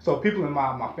 Right. So people in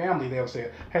my family, they'll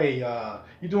say, hey,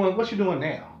 what you doing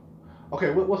now?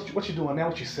 Okay, what you doing now?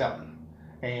 What you selling?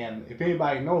 And if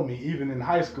anybody know me, even in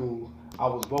high school, I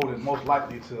was voted most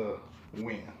likely to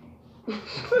win.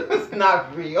 It's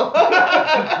not real.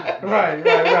 Right.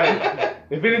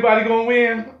 If anybody gonna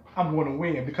win, I'm gonna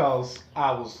win because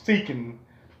I was seeking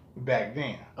back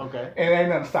then. Okay. And ain't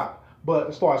nothing stopped. But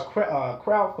as far as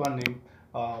crowdfunding,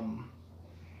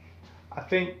 I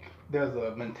think there's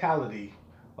a mentality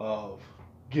of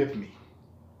give me.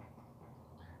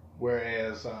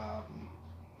 Whereas,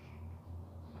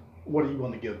 what do you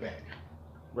want to give back?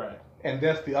 Right. And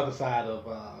that's the other side of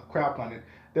crowdfunding.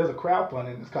 There's a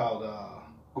crowdfunding that's called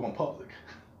going public.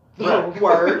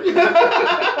 Word.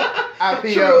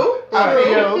 IPO. True.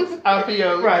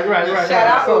 IPO. Right. Shout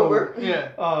out So, Uber.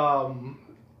 Yeah.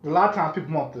 A lot of times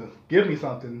people want to give me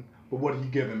something, but what are you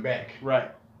giving back?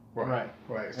 Right. Right.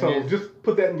 So just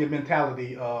put that in your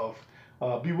mentality of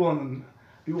be willing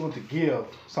to give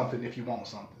something if you want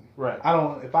something. Right. I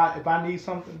don't. If I need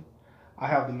something, I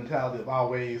have the mentality of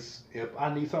always. If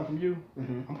I need something from you,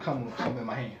 I'm coming with something in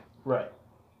my hand. Right.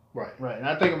 Right. And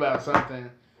I think about something.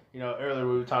 Earlier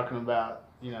we were talking about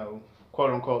quote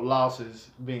unquote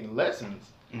losses being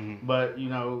lessons, but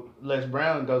Les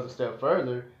Brown goes a step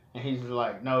further. And he's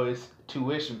like, no, it's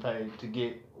tuition paid to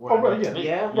get where I need to be.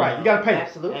 Yeah. Right, you gotta pay.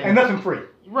 Absolutely. And nothing free.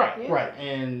 Right. Yeah. Right.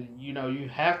 And you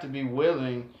have to be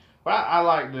willing. But I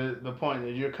like the point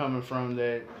that you're coming from,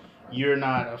 that you're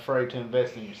not afraid to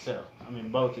invest in yourself. I mean,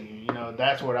 both of you. You know,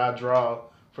 that's what I draw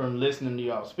from listening to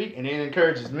y'all speak, and it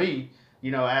encourages me.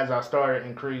 You know, as I start to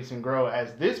increase and grow,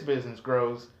 as this business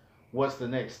grows, what's the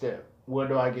next step? What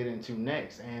do I get into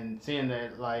next? And seeing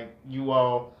that, like, you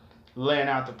all laying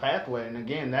out the pathway, and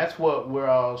again, that's what we're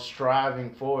all striving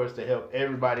for, is to help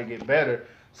everybody get better.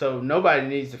 So nobody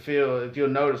needs to feel, if you'll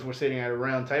notice, we're sitting at a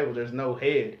round table, there's no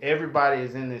head. Everybody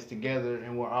is in this together,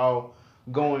 and we're all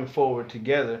going forward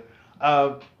together.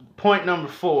 Point number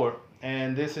 4,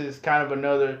 and this is kind of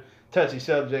another touchy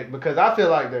subject because I feel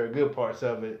like there are good parts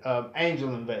of it.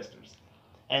 Angel investors,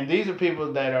 and these are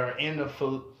people that are in the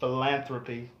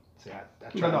philanthropy. See,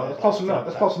 No, that's close enough.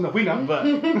 That's close enough. We know.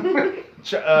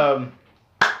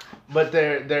 But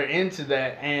they're into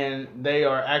that, and they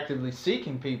are actively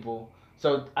seeking people.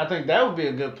 So I think that would be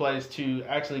a good place to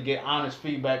actually get honest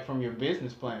feedback from your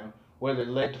business plan, whether it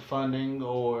led to funding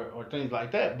or things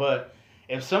like that. But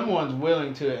if someone's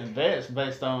willing to invest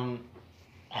based on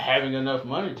having enough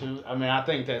money to, I mean, I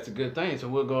think that's a good thing. So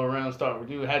we'll go around and start with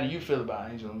you. How do you feel about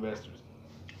angel investors?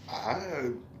 I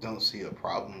don't see a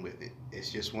problem with it. It's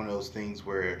just one of those things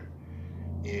where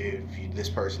this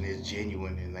person is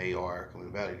genuine and they are coming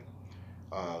about it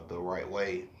the right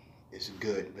way, it's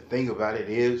good. The thing about it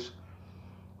is,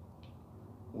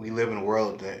 we live in a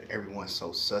world that everyone's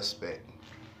so suspect,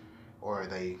 or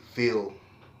they feel,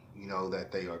 that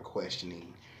they are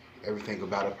questioning everything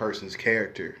about a person's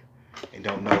character and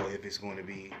don't know if it's going to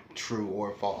be true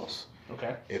or false.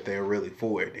 Okay. If they're really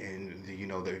for it, and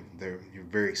you're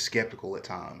very skeptical at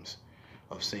times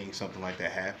of seeing something like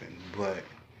that happen. But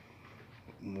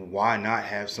why not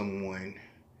have someone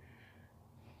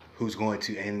who's going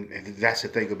to, and that's the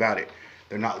thing about it,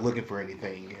 they're not looking for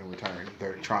anything in return.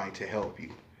 They're trying to help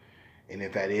you. And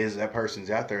if that person's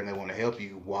out there and they want to help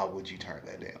you, why would you turn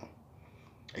that down?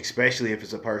 Especially if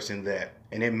it's a person that,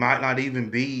 and it might not even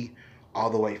be all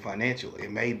the way financial.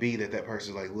 It may be that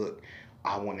person's like, look,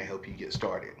 I want to help you get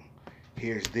started.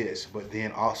 Here's this, but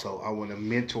then also I want to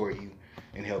mentor you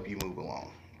and help you move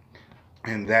along.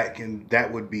 And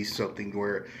that would be something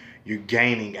where you're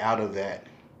gaining out of that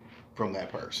from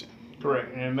that person.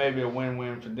 Correct, and it may be a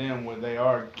win-win for them where they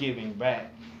are giving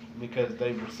back because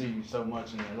they've received so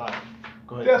much in their life.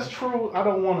 Go ahead. That's true. I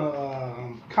don't want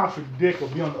to contradict or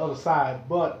be on the other side,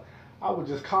 but I would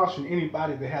just caution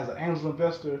anybody that has an angel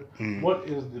investor, what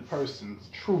is the person's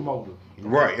true motive?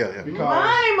 Right, yeah. Because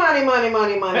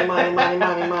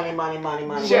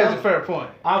money. She has a fair point.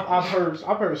 I've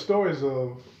heard stories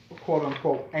of quote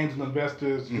unquote angel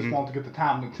investors just want to get the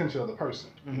time and attention of the person.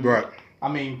 Right.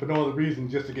 I mean, for no other reason,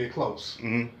 just to get close.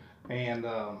 And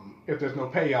if there's no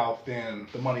payoff, then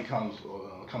the money comes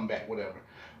or come back, whatever.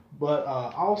 But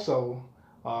also,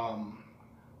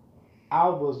 I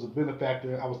was a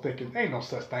benefactor. I was thinking, ain't no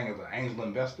such thing as an angel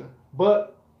investor.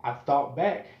 But I thought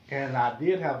back, and I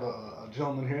did have a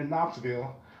gentleman here in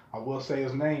Knoxville. I will say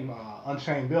his name,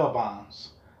 Unchained Bail Bonds,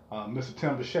 Mr.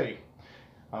 Tim Bechet.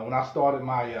 When I started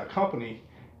my company,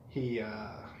 he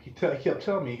kept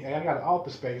telling me, hey, I got an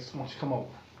office space. Why don't you come over?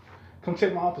 Come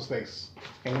take my office space.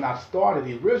 And when I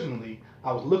started originally,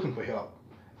 I was looking for help.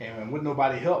 And when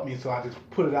nobody helped me, so I just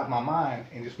put it out my mind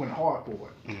and just went hard for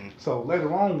it. So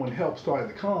later on, when help started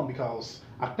to come, because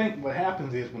I think what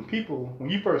happens is when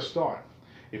you first start,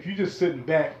 if you just sitting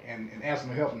back and asking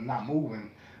for help and not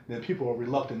moving, then people are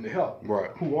reluctant to help.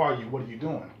 Right. Who are you? What are you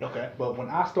doing? Okay. But when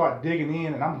I start digging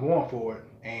in and I'm going for it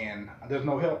and there's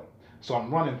no help, so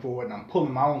I'm running for it and I'm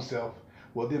pulling my own self,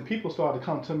 well, then people start to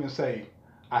come to me and say,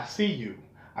 I see you.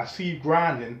 I see you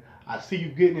grinding. I see you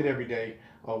getting it every day.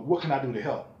 What can I do to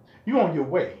help? You're on your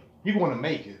way. You're going to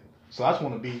make it. So I just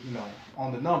want to be,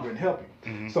 on the number and help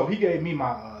you. So he gave me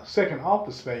my second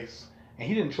office space, and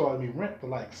he didn't charge me rent for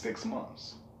like 6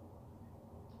 months.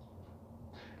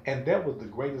 And that was the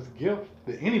greatest gift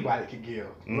that anybody could give,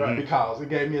 Right. because it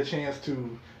gave me a chance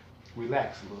to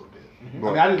relax a little bit. Mm-hmm. I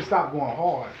mean, I didn't stop going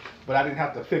hard, but I didn't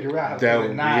have to figure out how to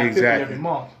pay $9.50 every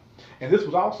month. And this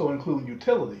was also including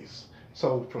utilities.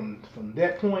 So from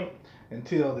that point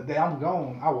until the day I'm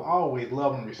gone, I will always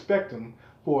love and respect him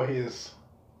for his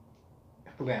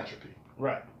philanthropy.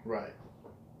 Right. Right.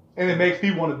 And it makes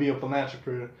me want to be a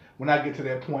philanthropist when I get to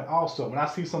that point also. When I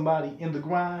see somebody in the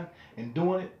grind and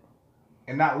doing it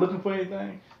and not looking for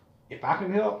anything, if I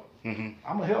can help, I'm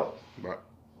going to help. Right.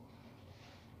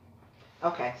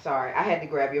 Okay, sorry. I had to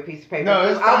grab your piece of paper. No,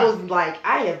 it's I fine. was like,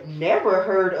 I have never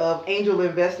heard of angel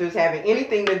investors having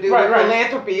anything to do Right, with right.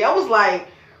 philanthropy. I was like,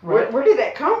 Right. where did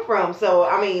that come from? So,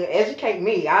 I mean, educate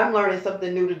me. I'm learning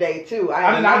something new today, too.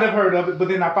 I never heard of it, but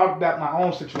then I thought about my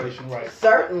own situation, right?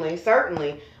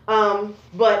 Certainly.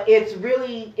 But it's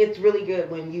really good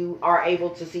when you are able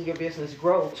to see your business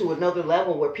grow to another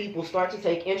level where people start to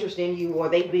take interest in you, or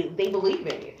they believe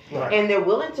in you, Right. and they're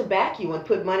willing to back you and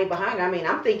put money behind it. I mean,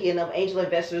 I'm thinking of angel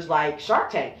investors like Shark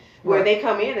Tank, where Right. they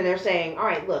come in and they're saying, all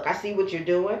right, look, I see what you're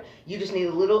doing. You just need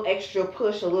a little extra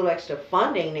push, a little extra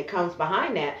funding that comes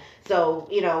behind that. So,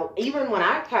 even when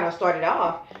I kind of started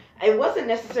off, it wasn't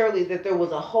necessarily that there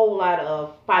was a whole lot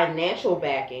of financial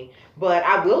backing, but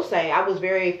I will say I was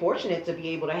very fortunate to be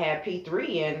able to have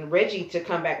P3 and Reggie to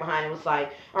come back behind and was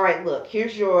like, all right, look,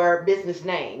 here's your business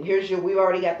name. We've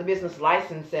already got the business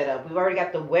license set up. We've already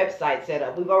got the website set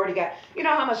up. We've already got,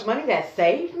 how much money that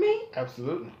saved me?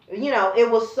 Absolutely.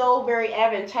 It was so very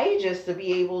advantageous to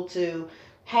be able to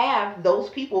have those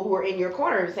people who are in your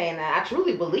corner saying that I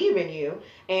truly believe in you,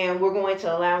 and we're going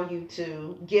to allow you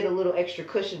to get a little extra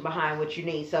cushion behind what you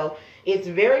need. So it's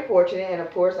very fortunate, and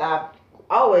of course I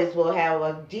always will have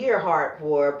a dear heart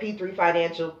for P3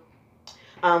 Financial,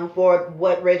 for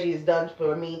what Reggie has done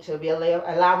for me to be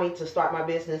allow me to start my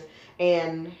business.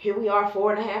 And here we are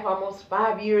 4.5, almost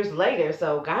 5 years later.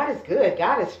 So God is good.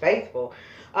 God is faithful.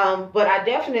 But I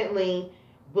definitely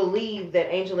believe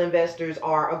that angel investors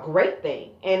are a great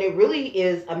thing, and it really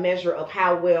is a measure of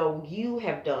how well you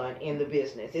have done in the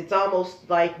business. It's almost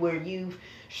like where you've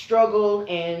struggled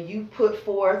and you put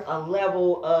forth a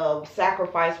level of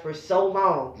sacrifice for so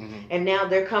long, and now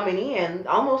they're coming in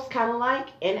almost kind of like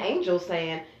an angel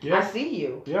saying, I see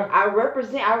you. Yeah. I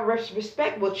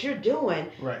respect what you're doing.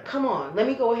 Right. Come on, let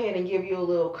me go ahead and give you a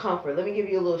little comfort. Let me give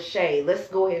you a little shade. Let's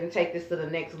go ahead and take this to the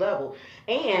next level.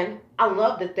 And I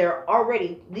love that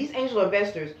these angel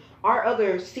investors are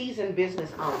other seasoned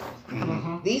business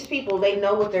owners. These people, they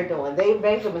know what they're doing. They've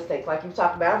made the mistakes. Like you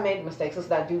talked about, I made mistakes. Let's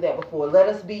not do that before. Let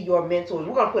us be your mentors.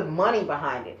 We're going to put money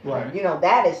behind it. Right.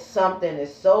 That is something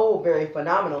that's so very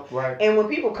phenomenal. Right. And when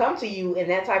people come to you in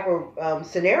that type of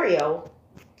scenario,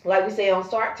 like we say on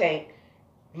Shark Tank,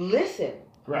 listen.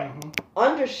 Right.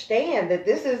 Understand that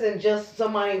this isn't just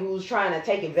somebody who's trying to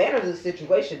take advantage of the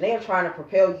situation. They are trying to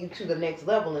propel you to the next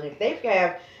level. And if they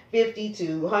have $50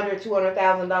 to $100,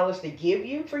 $200,000 to give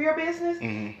you for your business,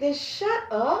 then shut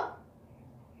up.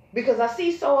 Because I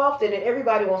see so often that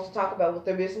everybody wants to talk about what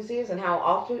their business is and how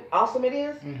awesome it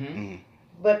is.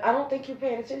 But I don't think you're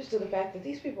paying attention to the fact that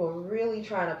these people are really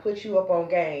trying to put you up on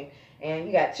game. And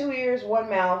you got 2 ears, 1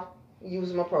 mouth. Use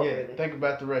them appropriately. Yeah, think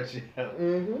about the ratio.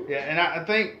 Mm-hmm. Yeah, and I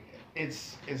think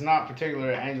it's not particular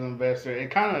an angel investor.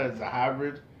 It kind of is a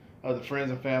hybrid of the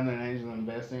friends and family and angel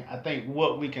investing. I think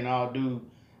what we can all do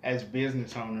as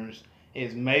business owners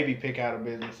is maybe pick out a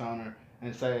business owner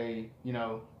and say,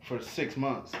 for 6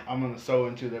 months, I'm going to sow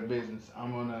into their business.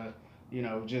 I'm going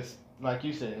to, just like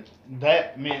you said,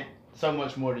 that meant so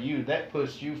much more to you. That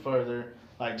pushed you further.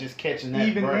 Like just catching that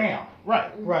Even break. now.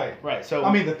 Right. So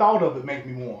I mean, the thought of it make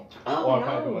me want. Oh,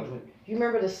 no. You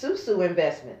remember the Susu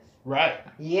investments? Right.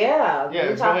 Yeah. We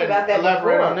go talked ahead about that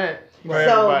elaborate before. on that for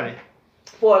So, everybody.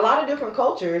 For a lot of different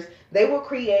cultures, they will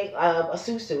create a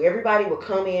Susu. Everybody would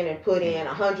come in and put in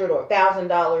 $100 or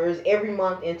 $1,000 every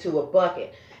month into a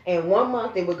bucket. And 1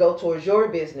 month it would go towards your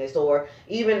business, or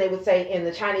even they would say in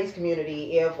the Chinese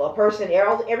community, if a person,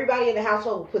 everybody in the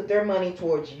household would put their money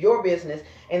towards your business,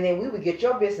 and then we would get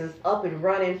your business up and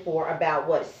running for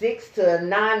about 6 to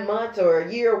 9 months or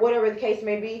a year, or whatever the case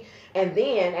may be. And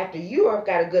then after you have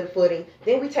got a good footing,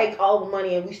 then we take all the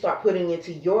money and we start putting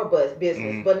into your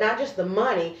business. But not just the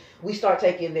money, we start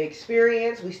taking the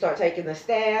experience, we start taking the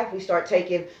staff, we start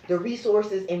taking the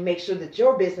resources and make sure that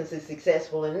your business is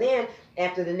successful. And then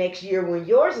after the next year when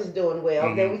yours is doing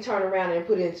well, then we turn around and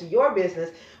put it into your business.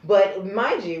 But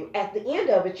mind you, at the end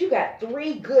of it, you got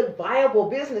 3 good viable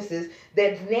businesses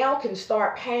that now can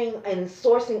start paying and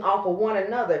sourcing off of one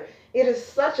another. It is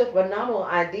such a phenomenal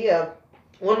idea.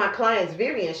 One of my clients,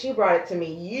 Vivian, she brought it to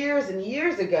me years and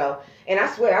years ago. And I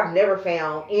swear I've never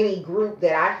found any group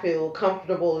that I feel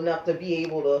comfortable enough to be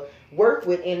able to work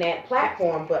with in that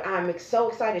platform. But I'm so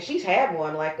excited. She's had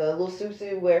one, like a little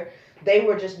Susu, where they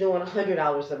were just doing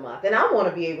 $100 a month. And I want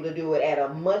to be able to do it at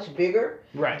a much bigger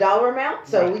dollar amount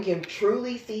so we can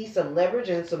truly see some leverage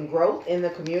and some growth in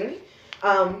the community.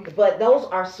 But those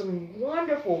are some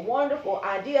wonderful, wonderful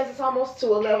ideas. It's almost to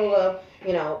a level of,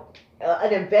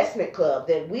 an investment club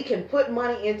that we can put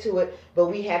money into it, but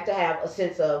we have to have a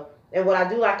sense of, and what I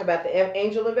do like about the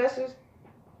angel investors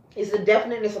is the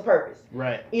definiteness of purpose.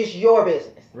 Right. It's your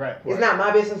business. Right. It's not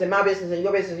my business and my business and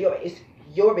your business. It's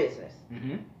your business.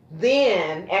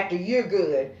 Then after you're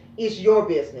good, it's your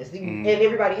business. And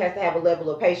everybody has to have a level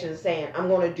of patience saying, I'm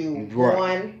going to do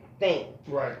 1, thing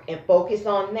Right. and focus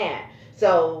on that.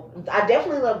 So I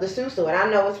definitely love the Susu, and I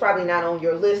know it's probably not on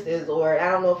your list, or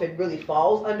I don't know if it really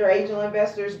falls under angel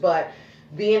investors, but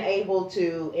being able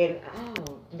to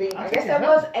I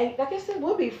guess it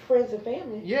would be friends and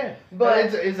family. Yeah,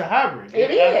 But it's a hybrid.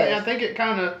 It I is. think it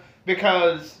kind of,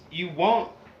 because you'd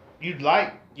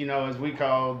like, as we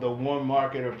call the warm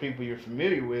market or people you're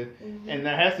familiar with, and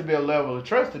there has to be a level of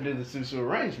trust to do the Susu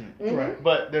arrangement. Mhm. Right.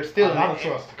 But there's still A lot of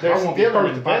trust. There's I won't be still an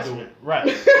first if I do investment,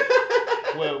 right?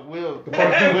 Well, we'll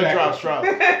person draw straws.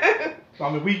 I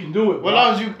mean, we can do it. Well,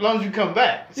 as long as you come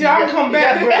back. Yeah, I'll come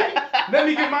back, but let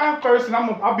me get mine first, and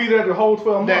I'll be there the whole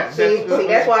 12 months. See,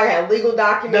 that's why I have legal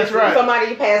documents. That's right. If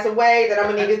somebody pass away, that I'm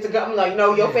gonna need it to go. I'm like,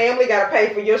 no, your family got to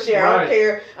pay for your share. I Right. don't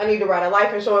care. I need to write a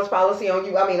life insurance policy on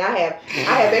you. I mean, I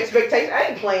have expectations. I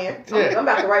ain't playing. I'm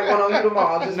about to write one on you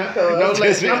tomorrow just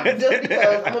because.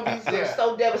 I'm gonna be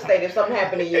so devastated if something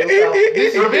happened to you. So,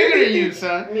 This is bigger than you,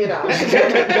 son.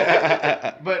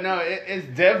 But But no, it's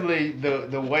definitely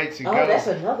the way to go. that's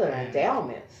another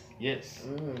endowment. Yes,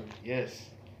 yes,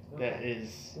 that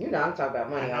is. I'm talking about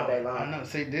money all day long. I know.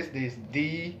 See, this is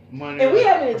the money. And we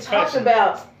haven't even talked profession.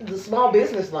 about the small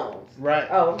business loans. Right.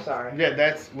 Oh, I'm sorry. Yeah,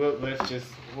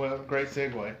 great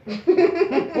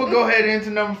segue. We'll go ahead into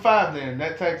number 5 then.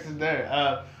 That takes us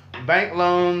there. Bank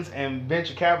loans and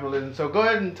venture capitalism. So go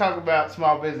ahead and talk about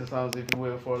small business loans, if you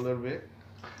will, for a little bit.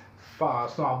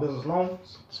 Small business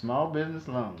loans. Small business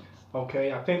loans.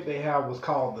 Okay, I think they have what's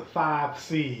called the 5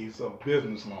 C's of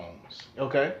business loans.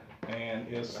 Okay. And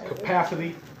it's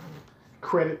capacity,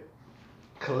 credit,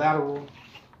 collateral,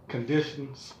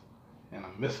 conditions, and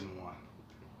I'm missing one.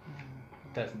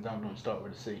 Don't start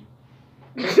with a C.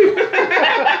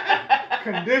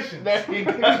 Conditions. There you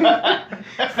go. See,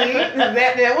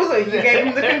 that was you gave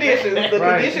them the conditions. The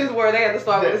Right. conditions were they had to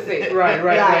start with a C. Right.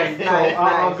 Nice, So nice,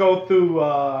 I'll nice. go through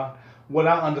what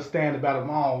I understand about them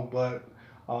all, but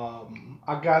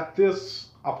I got this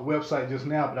off a website just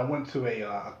now, but I went to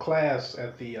a class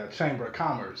at the Chamber of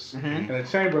Commerce. And the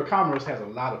Chamber of Commerce has a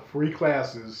lot of free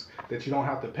classes that you don't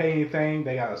have to pay anything.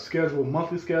 They got a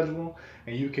monthly schedule,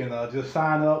 and you can just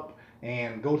sign up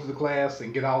and go to the class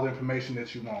and get all the information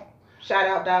that you want.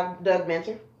 Shout out Doug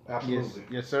Mentor. Absolutely.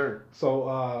 Yes, sir.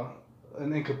 So,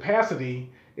 and in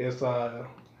capacity is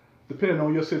depending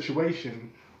on your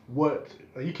situation.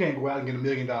 You can't go out and get $1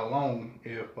 million loan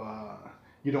if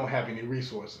you don't have any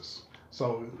resources.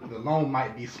 So the loan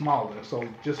might be smaller. So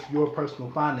just your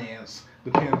personal finance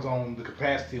depends on the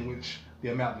capacity in which the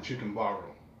amount that you can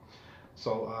borrow.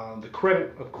 So the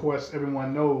credit, of course,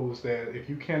 everyone knows that if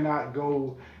you cannot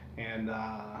go and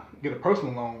get a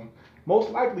personal loan, most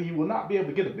likely you will not be able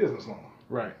to get a business loan.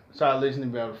 Right. So at least need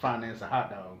to be able to finance a hot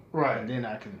dog. Right. And then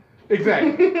I can.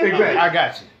 Exactly. I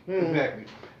got you. Exactly.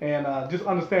 And just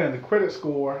understanding the credit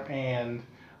score, and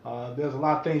there's a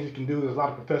lot of things you can do. There's a lot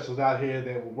of professionals out here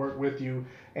that will work with you.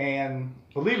 And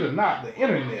believe it or not, the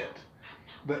internet,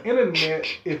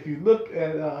 if you look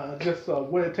at just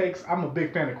what it takes, I'm a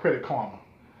big fan of Credit Karma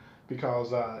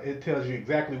because it tells you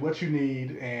exactly what you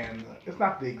need. And it's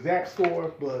not the exact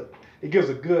score, but it gives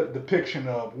a good depiction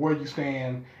of where you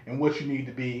stand and what you need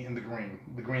to be in the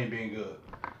green being good.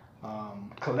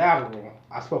 Collateral,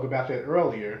 I spoke about that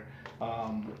earlier.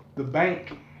 The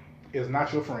bank is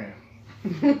not your friend.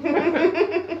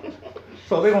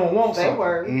 So they're gonna want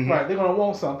something. Right, they're gonna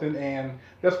want something, and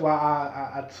that's why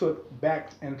I took back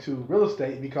into real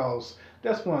estate, because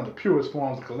that's one of the purest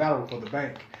forms of collateral for the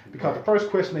bank. Because the first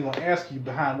question they're gonna ask you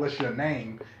behind what's your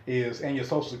name is, and your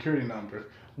social security number,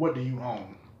 what do you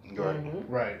own?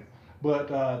 Right.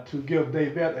 But to give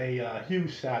David a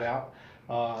huge shout out,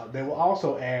 they will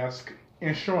also ask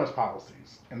insurance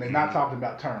policies, and they're not talking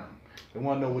about term. They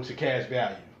want to know what's your cash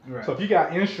value. Right. So if you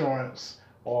got insurance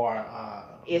or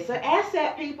It's an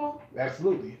asset, people.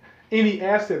 absolutely any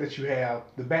asset that you have,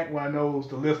 the bank want to know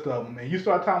the list of them. And you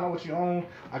start talking about what you own.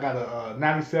 I got a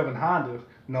 '97 Honda.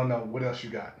 No, what else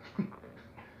you got?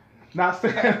 Not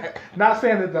saying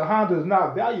that the Honda is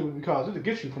not valuable, because it'll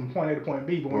get you from point A to point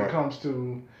B, but when it comes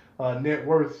to net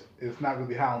worth, it's not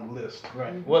really high on the list.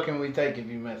 Right. What can we take if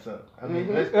you mess up? I mean,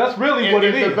 That's really what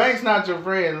it is. If the bank's not your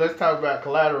friend, let's talk about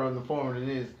collateral in the form that it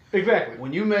is. Exactly.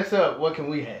 When you mess up, what can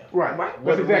we have? Right. Right.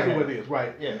 That's exactly what it is.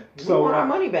 Right. Yeah. We So want our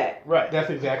money back. Right. that's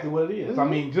exactly what it is. I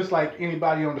mean, just like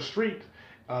anybody on the street,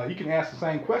 you can ask the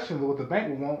same question what the bank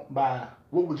would want by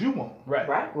what would you want? Right.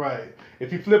 Right. Right.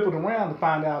 If you flip it around to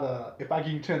find out, if I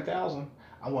give you 10,000,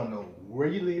 I want to know where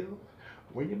you live,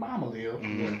 where your mama live.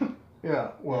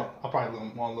 Yeah. Well, I probably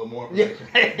want a little more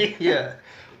information. Yeah.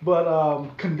 But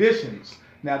conditions.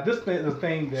 Now, this is the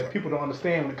thing that people don't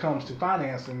understand when it comes to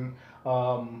financing.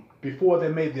 Before they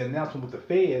made the announcement with the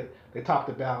Fed, they talked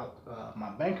about, my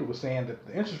banker was saying that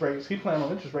the interest rates, he planned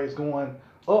on interest rates going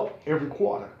up every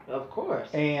quarter. Of course.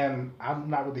 And I'm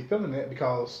not really feeling that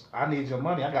because I need your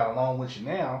money. I got a loan with you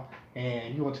now,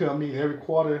 and you want to tell me that every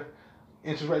quarter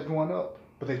interest rates going up?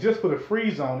 But they just put a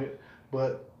freeze on it.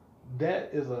 But that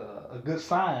is a good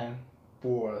sign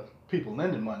for people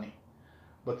lending money.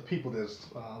 But the people that's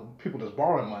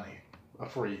borrowing money, a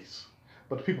freeze.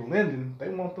 But the people lending, they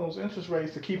want those interest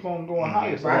rates to keep on going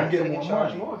higher, so Right, they so can they get can more charge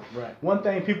money. more. Right. One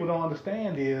thing people don't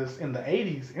understand is in the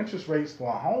 80s, interest rates for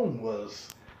a home was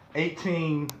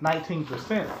 18,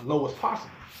 19%, lowest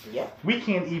possible. Yeah. We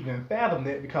can't even fathom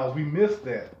that because we missed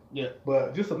that. Yeah.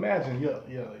 But just imagine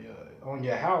on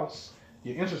your house,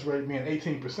 your interest rate being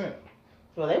 18%.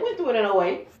 Well, they went through it in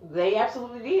 08. They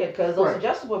absolutely did because those Right.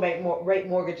 adjustable rate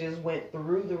mortgages went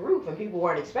through the roof and people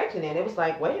weren't expecting it. It was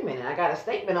like, wait a minute, I got a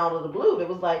statement out of the blue that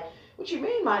was like, what you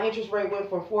mean my interest rate went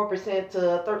from 4%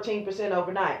 to 13%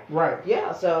 overnight? Right.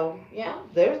 Yeah, so, yeah,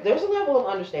 there's a level of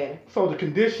understanding. So the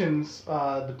conditions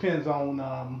depends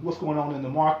on what's going on in the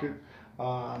market,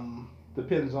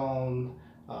 depends on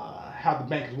how the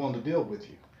bank is willing to deal with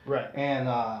you. Right. And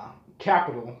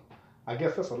capital, I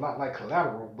guess that's a lot like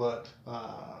collateral, but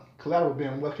collateral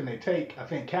being what can they take, I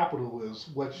think capital is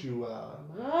what you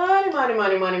Money.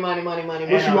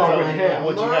 What you already have.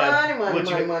 What you had- what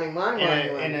you- Money.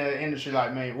 In an industry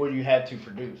like me, where you had to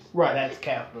produce. Right. That's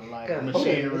capital, like Good.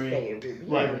 machinery,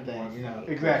 Right. everything. You know.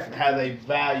 Exactly. How they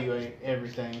value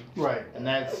everything, right. and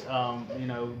that's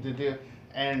the deal.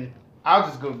 And I'll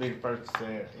just go be the first to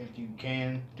say it. If you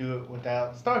can do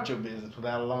it start your business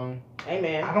without a loan.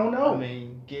 Amen. I don't know. I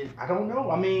mean, I don't know.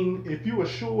 I mean, if you are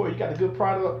sure you got a good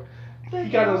product, you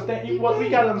gotta understand. We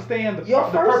gotta understand the Your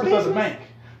first purpose of the business? bank.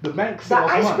 The bank The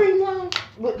sells ice money. cream loan?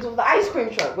 With the ice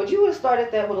cream truck. Would you have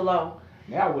started that with a loan?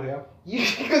 Now I would have.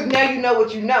 Because now you know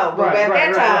what you know. But at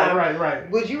that time, Right.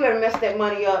 would you have messed that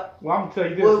money up? Well, I'm gonna tell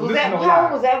you this. Was Listen that to how old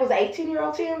lie. was that? Was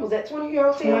 18-year-old Tim? Was that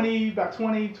 20-year-old Tim?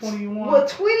 21. Well,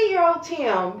 20-year-old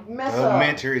Tim mess The up.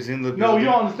 mentor is in the No, building. you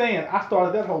don't understand. I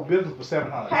started that whole business for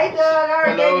 $700. Hey, Doug, I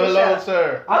already gave you a hello, shot.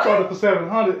 sir. I started for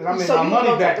 $700, and I made So my you money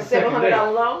gonna back take the a second $700 day.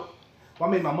 loan? Well,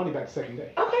 I made my money back the second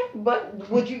day. Okay, but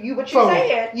would you So-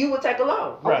 said you would take a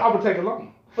loan Right. I would take a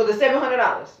loan for the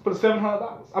 $700. for the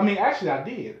 $700. I mean, actually, I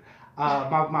did.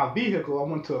 My vehicle, I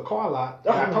went to a car lot,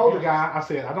 and Oh I my told the gosh. guy, I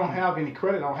said, I don't have any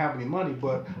credit, I don't have any money,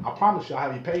 but I promise you I'll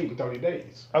have you paid in 30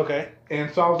 days. Okay.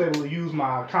 And so I was able to use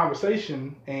my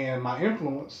conversation and my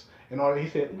influence in order. He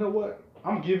said, you know what,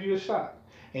 I'm going to give you a shot.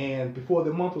 And before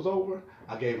the month was over,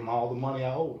 I gave him all the money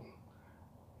I owed him.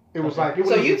 It was like, it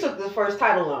So was you took the first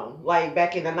title loan, like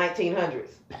back in the 1900s.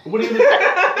 It wasn't even,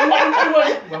 it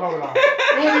wasn't, but hold on.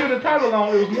 It wasn't even a title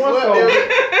loan. It was more so.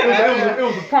 It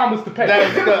was a promise to pay. That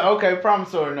was good. Okay,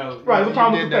 promissory note. Right, it was a You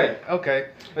promise did to that. Okay,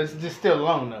 but it's just still a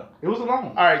loan though. It was a loan.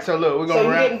 All right, so look, we're So gonna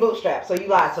you wrap. didn't bootstrap, so you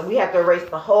lied. So we have to erase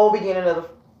the whole beginning of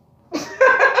the.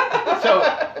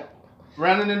 So,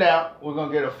 rounding it out, we're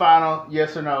gonna get a final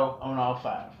yes or no on all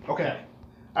five. Okay.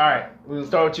 All right, we're gonna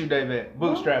start with you, David.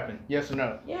 Bootstrapping, yes or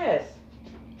no? Yes.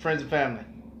 Friends and family.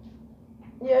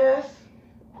 Yes.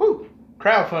 Whew.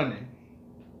 Crowdfunding.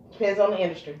 Depends on the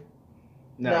industry.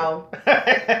 No.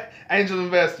 Angel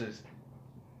investors.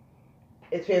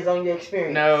 It depends on your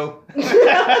experience. No.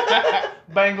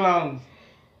 Bank loans.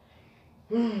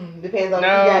 Depends on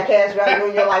No. if you got cash value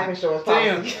in your life insurance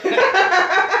Damn. policy.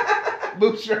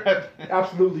 Bootstrapping.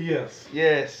 Absolutely yes.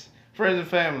 Yes. Friends and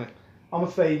family. I'm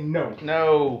gonna say no.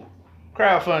 No.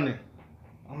 Crowdfunding.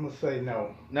 I'm gonna say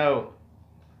no. No.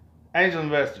 Angel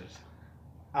investors.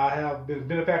 I have been a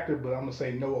benefactor, but I'm gonna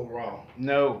say no overall.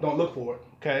 No. Don't look for it.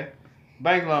 Okay.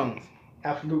 Bank loans.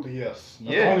 Absolutely yes.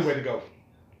 That's Yes. the only way to go.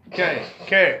 Okay.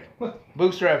 Carrot.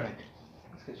 Bootstrapping.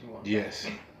 That's 'cause you want. Yes.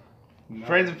 No,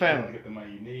 Friends and you don't family. Get the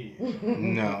money you need.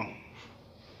 No. You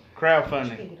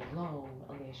Crowdfunding. can't get a loan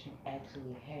unless you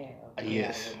actually have.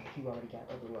 Yes. You already got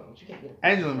other loans. You can't get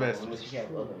Angel loan investors. unless you have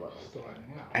other loans. Starting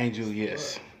out. Angel,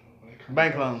 yes. When it comes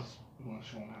Bank to loans. us, we wanna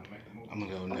show them how to make the move. I'm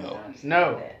gonna go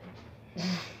no. No.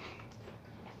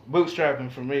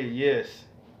 Bootstrapping for me, yes.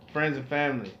 Friends and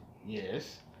family,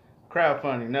 yes.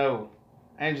 Crowdfunding, no.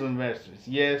 Angel investors,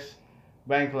 yes.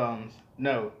 Bank loans,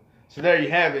 no. So there you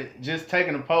have it. Just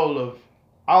taking a poll of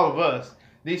all of us,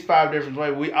 these 5 different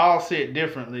ways. We all see it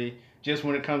differently just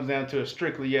when it comes down to a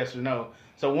strictly yes or no.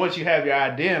 So once you have your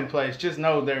idea in place, just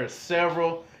know there are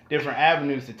several different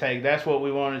avenues to take. That's what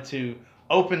we wanted to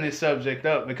open this subject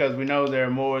up, because we know there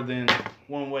are more than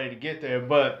one way to get there.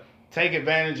 But take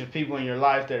advantage of people in your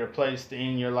life that are placed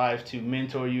in your life to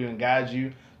mentor you and guide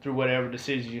you through whatever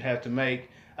decisions you have to make.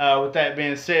 With that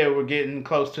being said, we're getting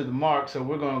close to the mark, so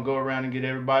we're going to go around and get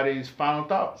everybody's final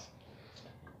thoughts.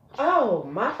 Oh,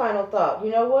 my final thought.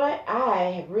 You know what?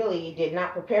 I really did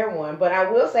not prepare one, but I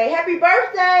will say happy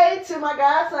birthday to my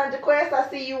godson, DeQuest. I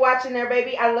see you watching there,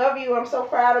 baby. I love you. I'm so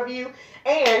proud of you.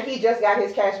 And he just got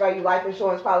his cash value life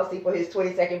insurance policy for his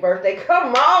 22nd birthday.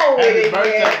 Come on with Happy it,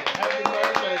 birthday. man. Happy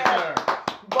birthday, sir.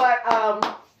 But,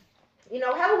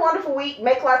 have a wonderful week.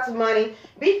 Make lots of money.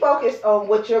 Be focused on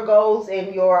what your goals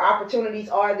and your opportunities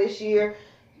are this year.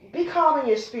 Be calm in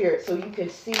your spirit so you can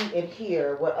see and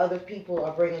hear what other people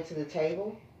are bringing to the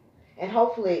table. And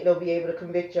hopefully they'll be able to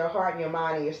convict your heart and your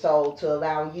mind and your soul to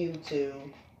allow you to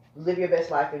live your best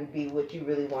life and be what you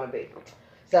really want to be.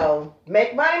 So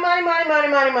make money.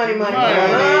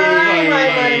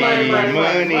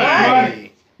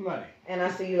 And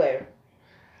I'll see you later.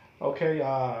 Okay,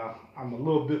 I'm a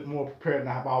little bit more prepared than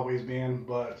I've always been,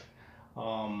 but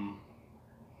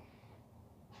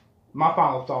my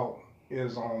final thought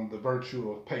is on the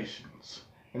virtue of patience.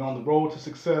 And on the road to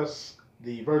success,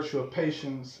 the virtue of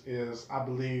patience is, I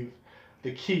believe,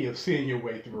 the key of seeing your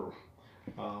way through.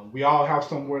 We all have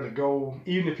somewhere to go.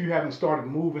 Even if you haven't started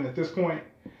moving at this point,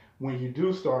 when you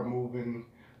do start moving,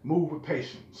 move with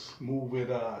patience, move with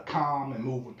calm, and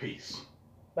move with peace.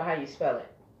 But how you spell it?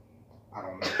 I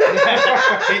don't know.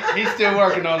 He's still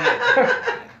working on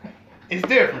that. He's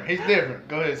different.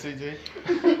 Go ahead,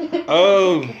 CJ.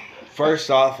 Oh, first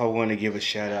off, I want to give a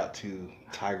shout out to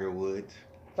Tiger Woods.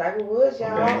 Tiger Woods,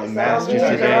 y'all. Yeah, Masters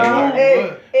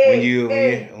today.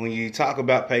 When you talk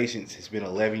about patience, it's been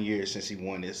 11 years since he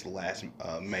won this last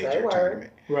major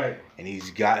tournament. Right. And he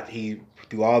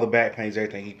through all the back pains,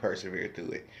 everything, he persevered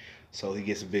through it. So he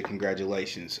gets a big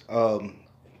congratulations.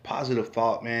 Positive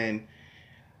thought, man.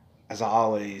 As I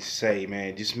always say,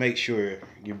 man, just make sure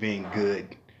you're being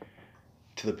good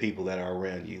to the people that are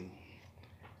around you.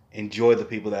 Enjoy the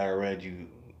people that are around you.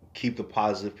 Keep the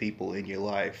positive people in your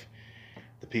life.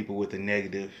 The people with the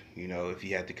negative, if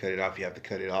you have to cut it off, you have to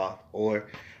cut it off. Or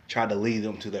try to lead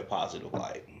them to that positive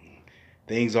light.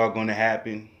 Things are going to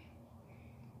happen.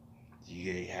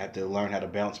 You have to learn how to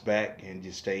bounce back and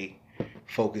just stay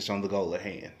focused on the goal at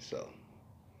hand. So,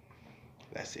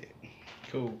 that's it.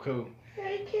 Cool.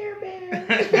 Hey, Care Bear.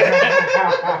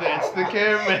 That's the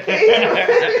Care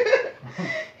Bear.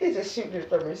 He's just shooting it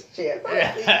from his chest.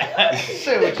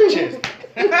 Say it with your chest.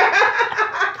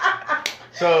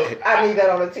 So I need that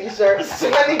on a t-shirt.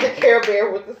 I need the Care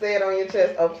Bear with the saying on your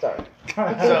chest. Oh, sorry.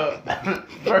 So,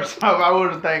 first off, I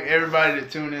want to thank everybody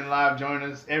that tuned in live, joined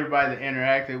us, everybody that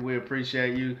interacted. We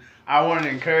appreciate you. I want to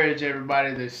encourage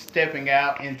everybody that's stepping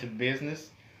out into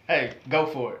business. Hey, go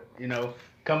for it.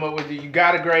 Come up with you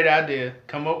got a great idea.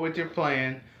 Come up with your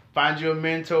plan. Find you a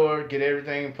mentor. Get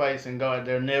everything in place and go.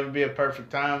 There'll never be a perfect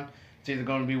time. It's either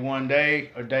going to be one day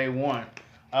or day one.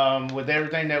 With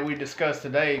everything that we discussed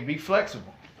today, be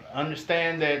flexible.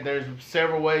 Understand that there's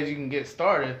several ways you can get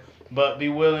started, but be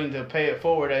willing to pay it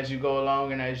forward as you go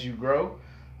along and as you grow.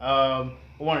 I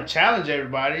want to challenge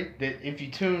everybody that if you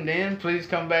tuned in, please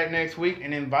come back next week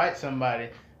and invite somebody.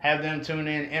 Have them tune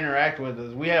in, interact with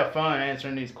us. We have fun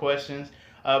answering these questions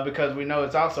because we know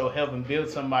it's also helping build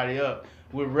somebody up.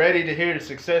 We're ready to hear the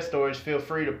success stories. Feel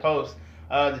free to post.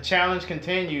 The challenge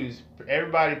continues.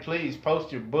 Everybody, please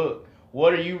post your book.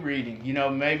 What are you reading?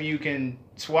 Maybe you can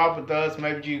swap with us.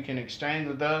 Maybe you can exchange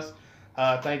with us.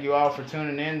 Thank you all for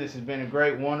tuning in. This has been a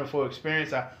great, wonderful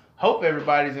experience. I hope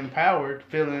everybody's empowered,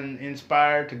 feeling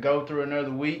inspired to go through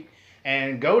another week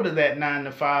and go to that 9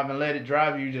 to 5 and let it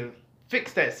drive you to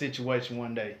fix that situation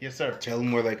one day. Yes, sir. Tell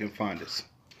them where they can find us.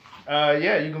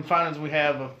 You can find us. We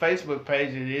have a Facebook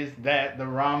page. It is the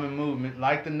Ramen Movement,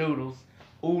 like the noodles.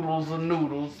 Oodles of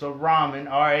noodles of ramen,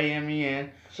 Ramen.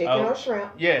 Chicken or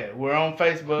shrimp. Yeah, we're on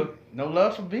Facebook. No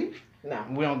love for beef? No.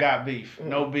 We don't got beef.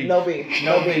 No beef. No beef.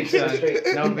 No beef, son.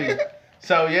 No beef.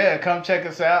 So, come check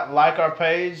us out. Like our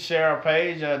page. Share our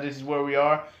page. This is where we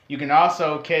are. You can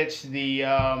also catch the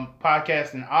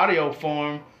podcast in audio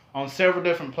form on several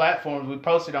different platforms. We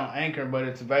posted on Anchor, but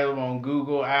it's available on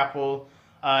Google, Apple,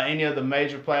 any of the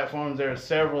major platforms. There are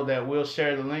several that we'll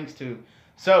share the links to.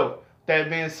 So,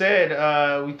 that being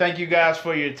said, we thank you guys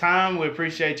for your time. We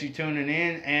appreciate you tuning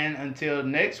in. And until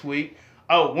next week.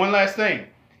 Oh, one last thing.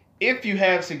 If you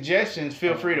have suggestions,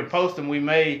 feel free to post them. We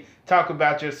may talk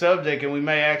about your subject and we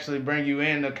may actually bring you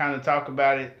in to kind of talk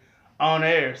about it on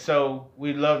air. So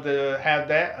we'd love to have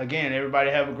that. Again,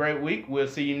 everybody have a great week. We'll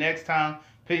see you next time.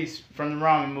 Peace from the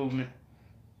Ramen Movement.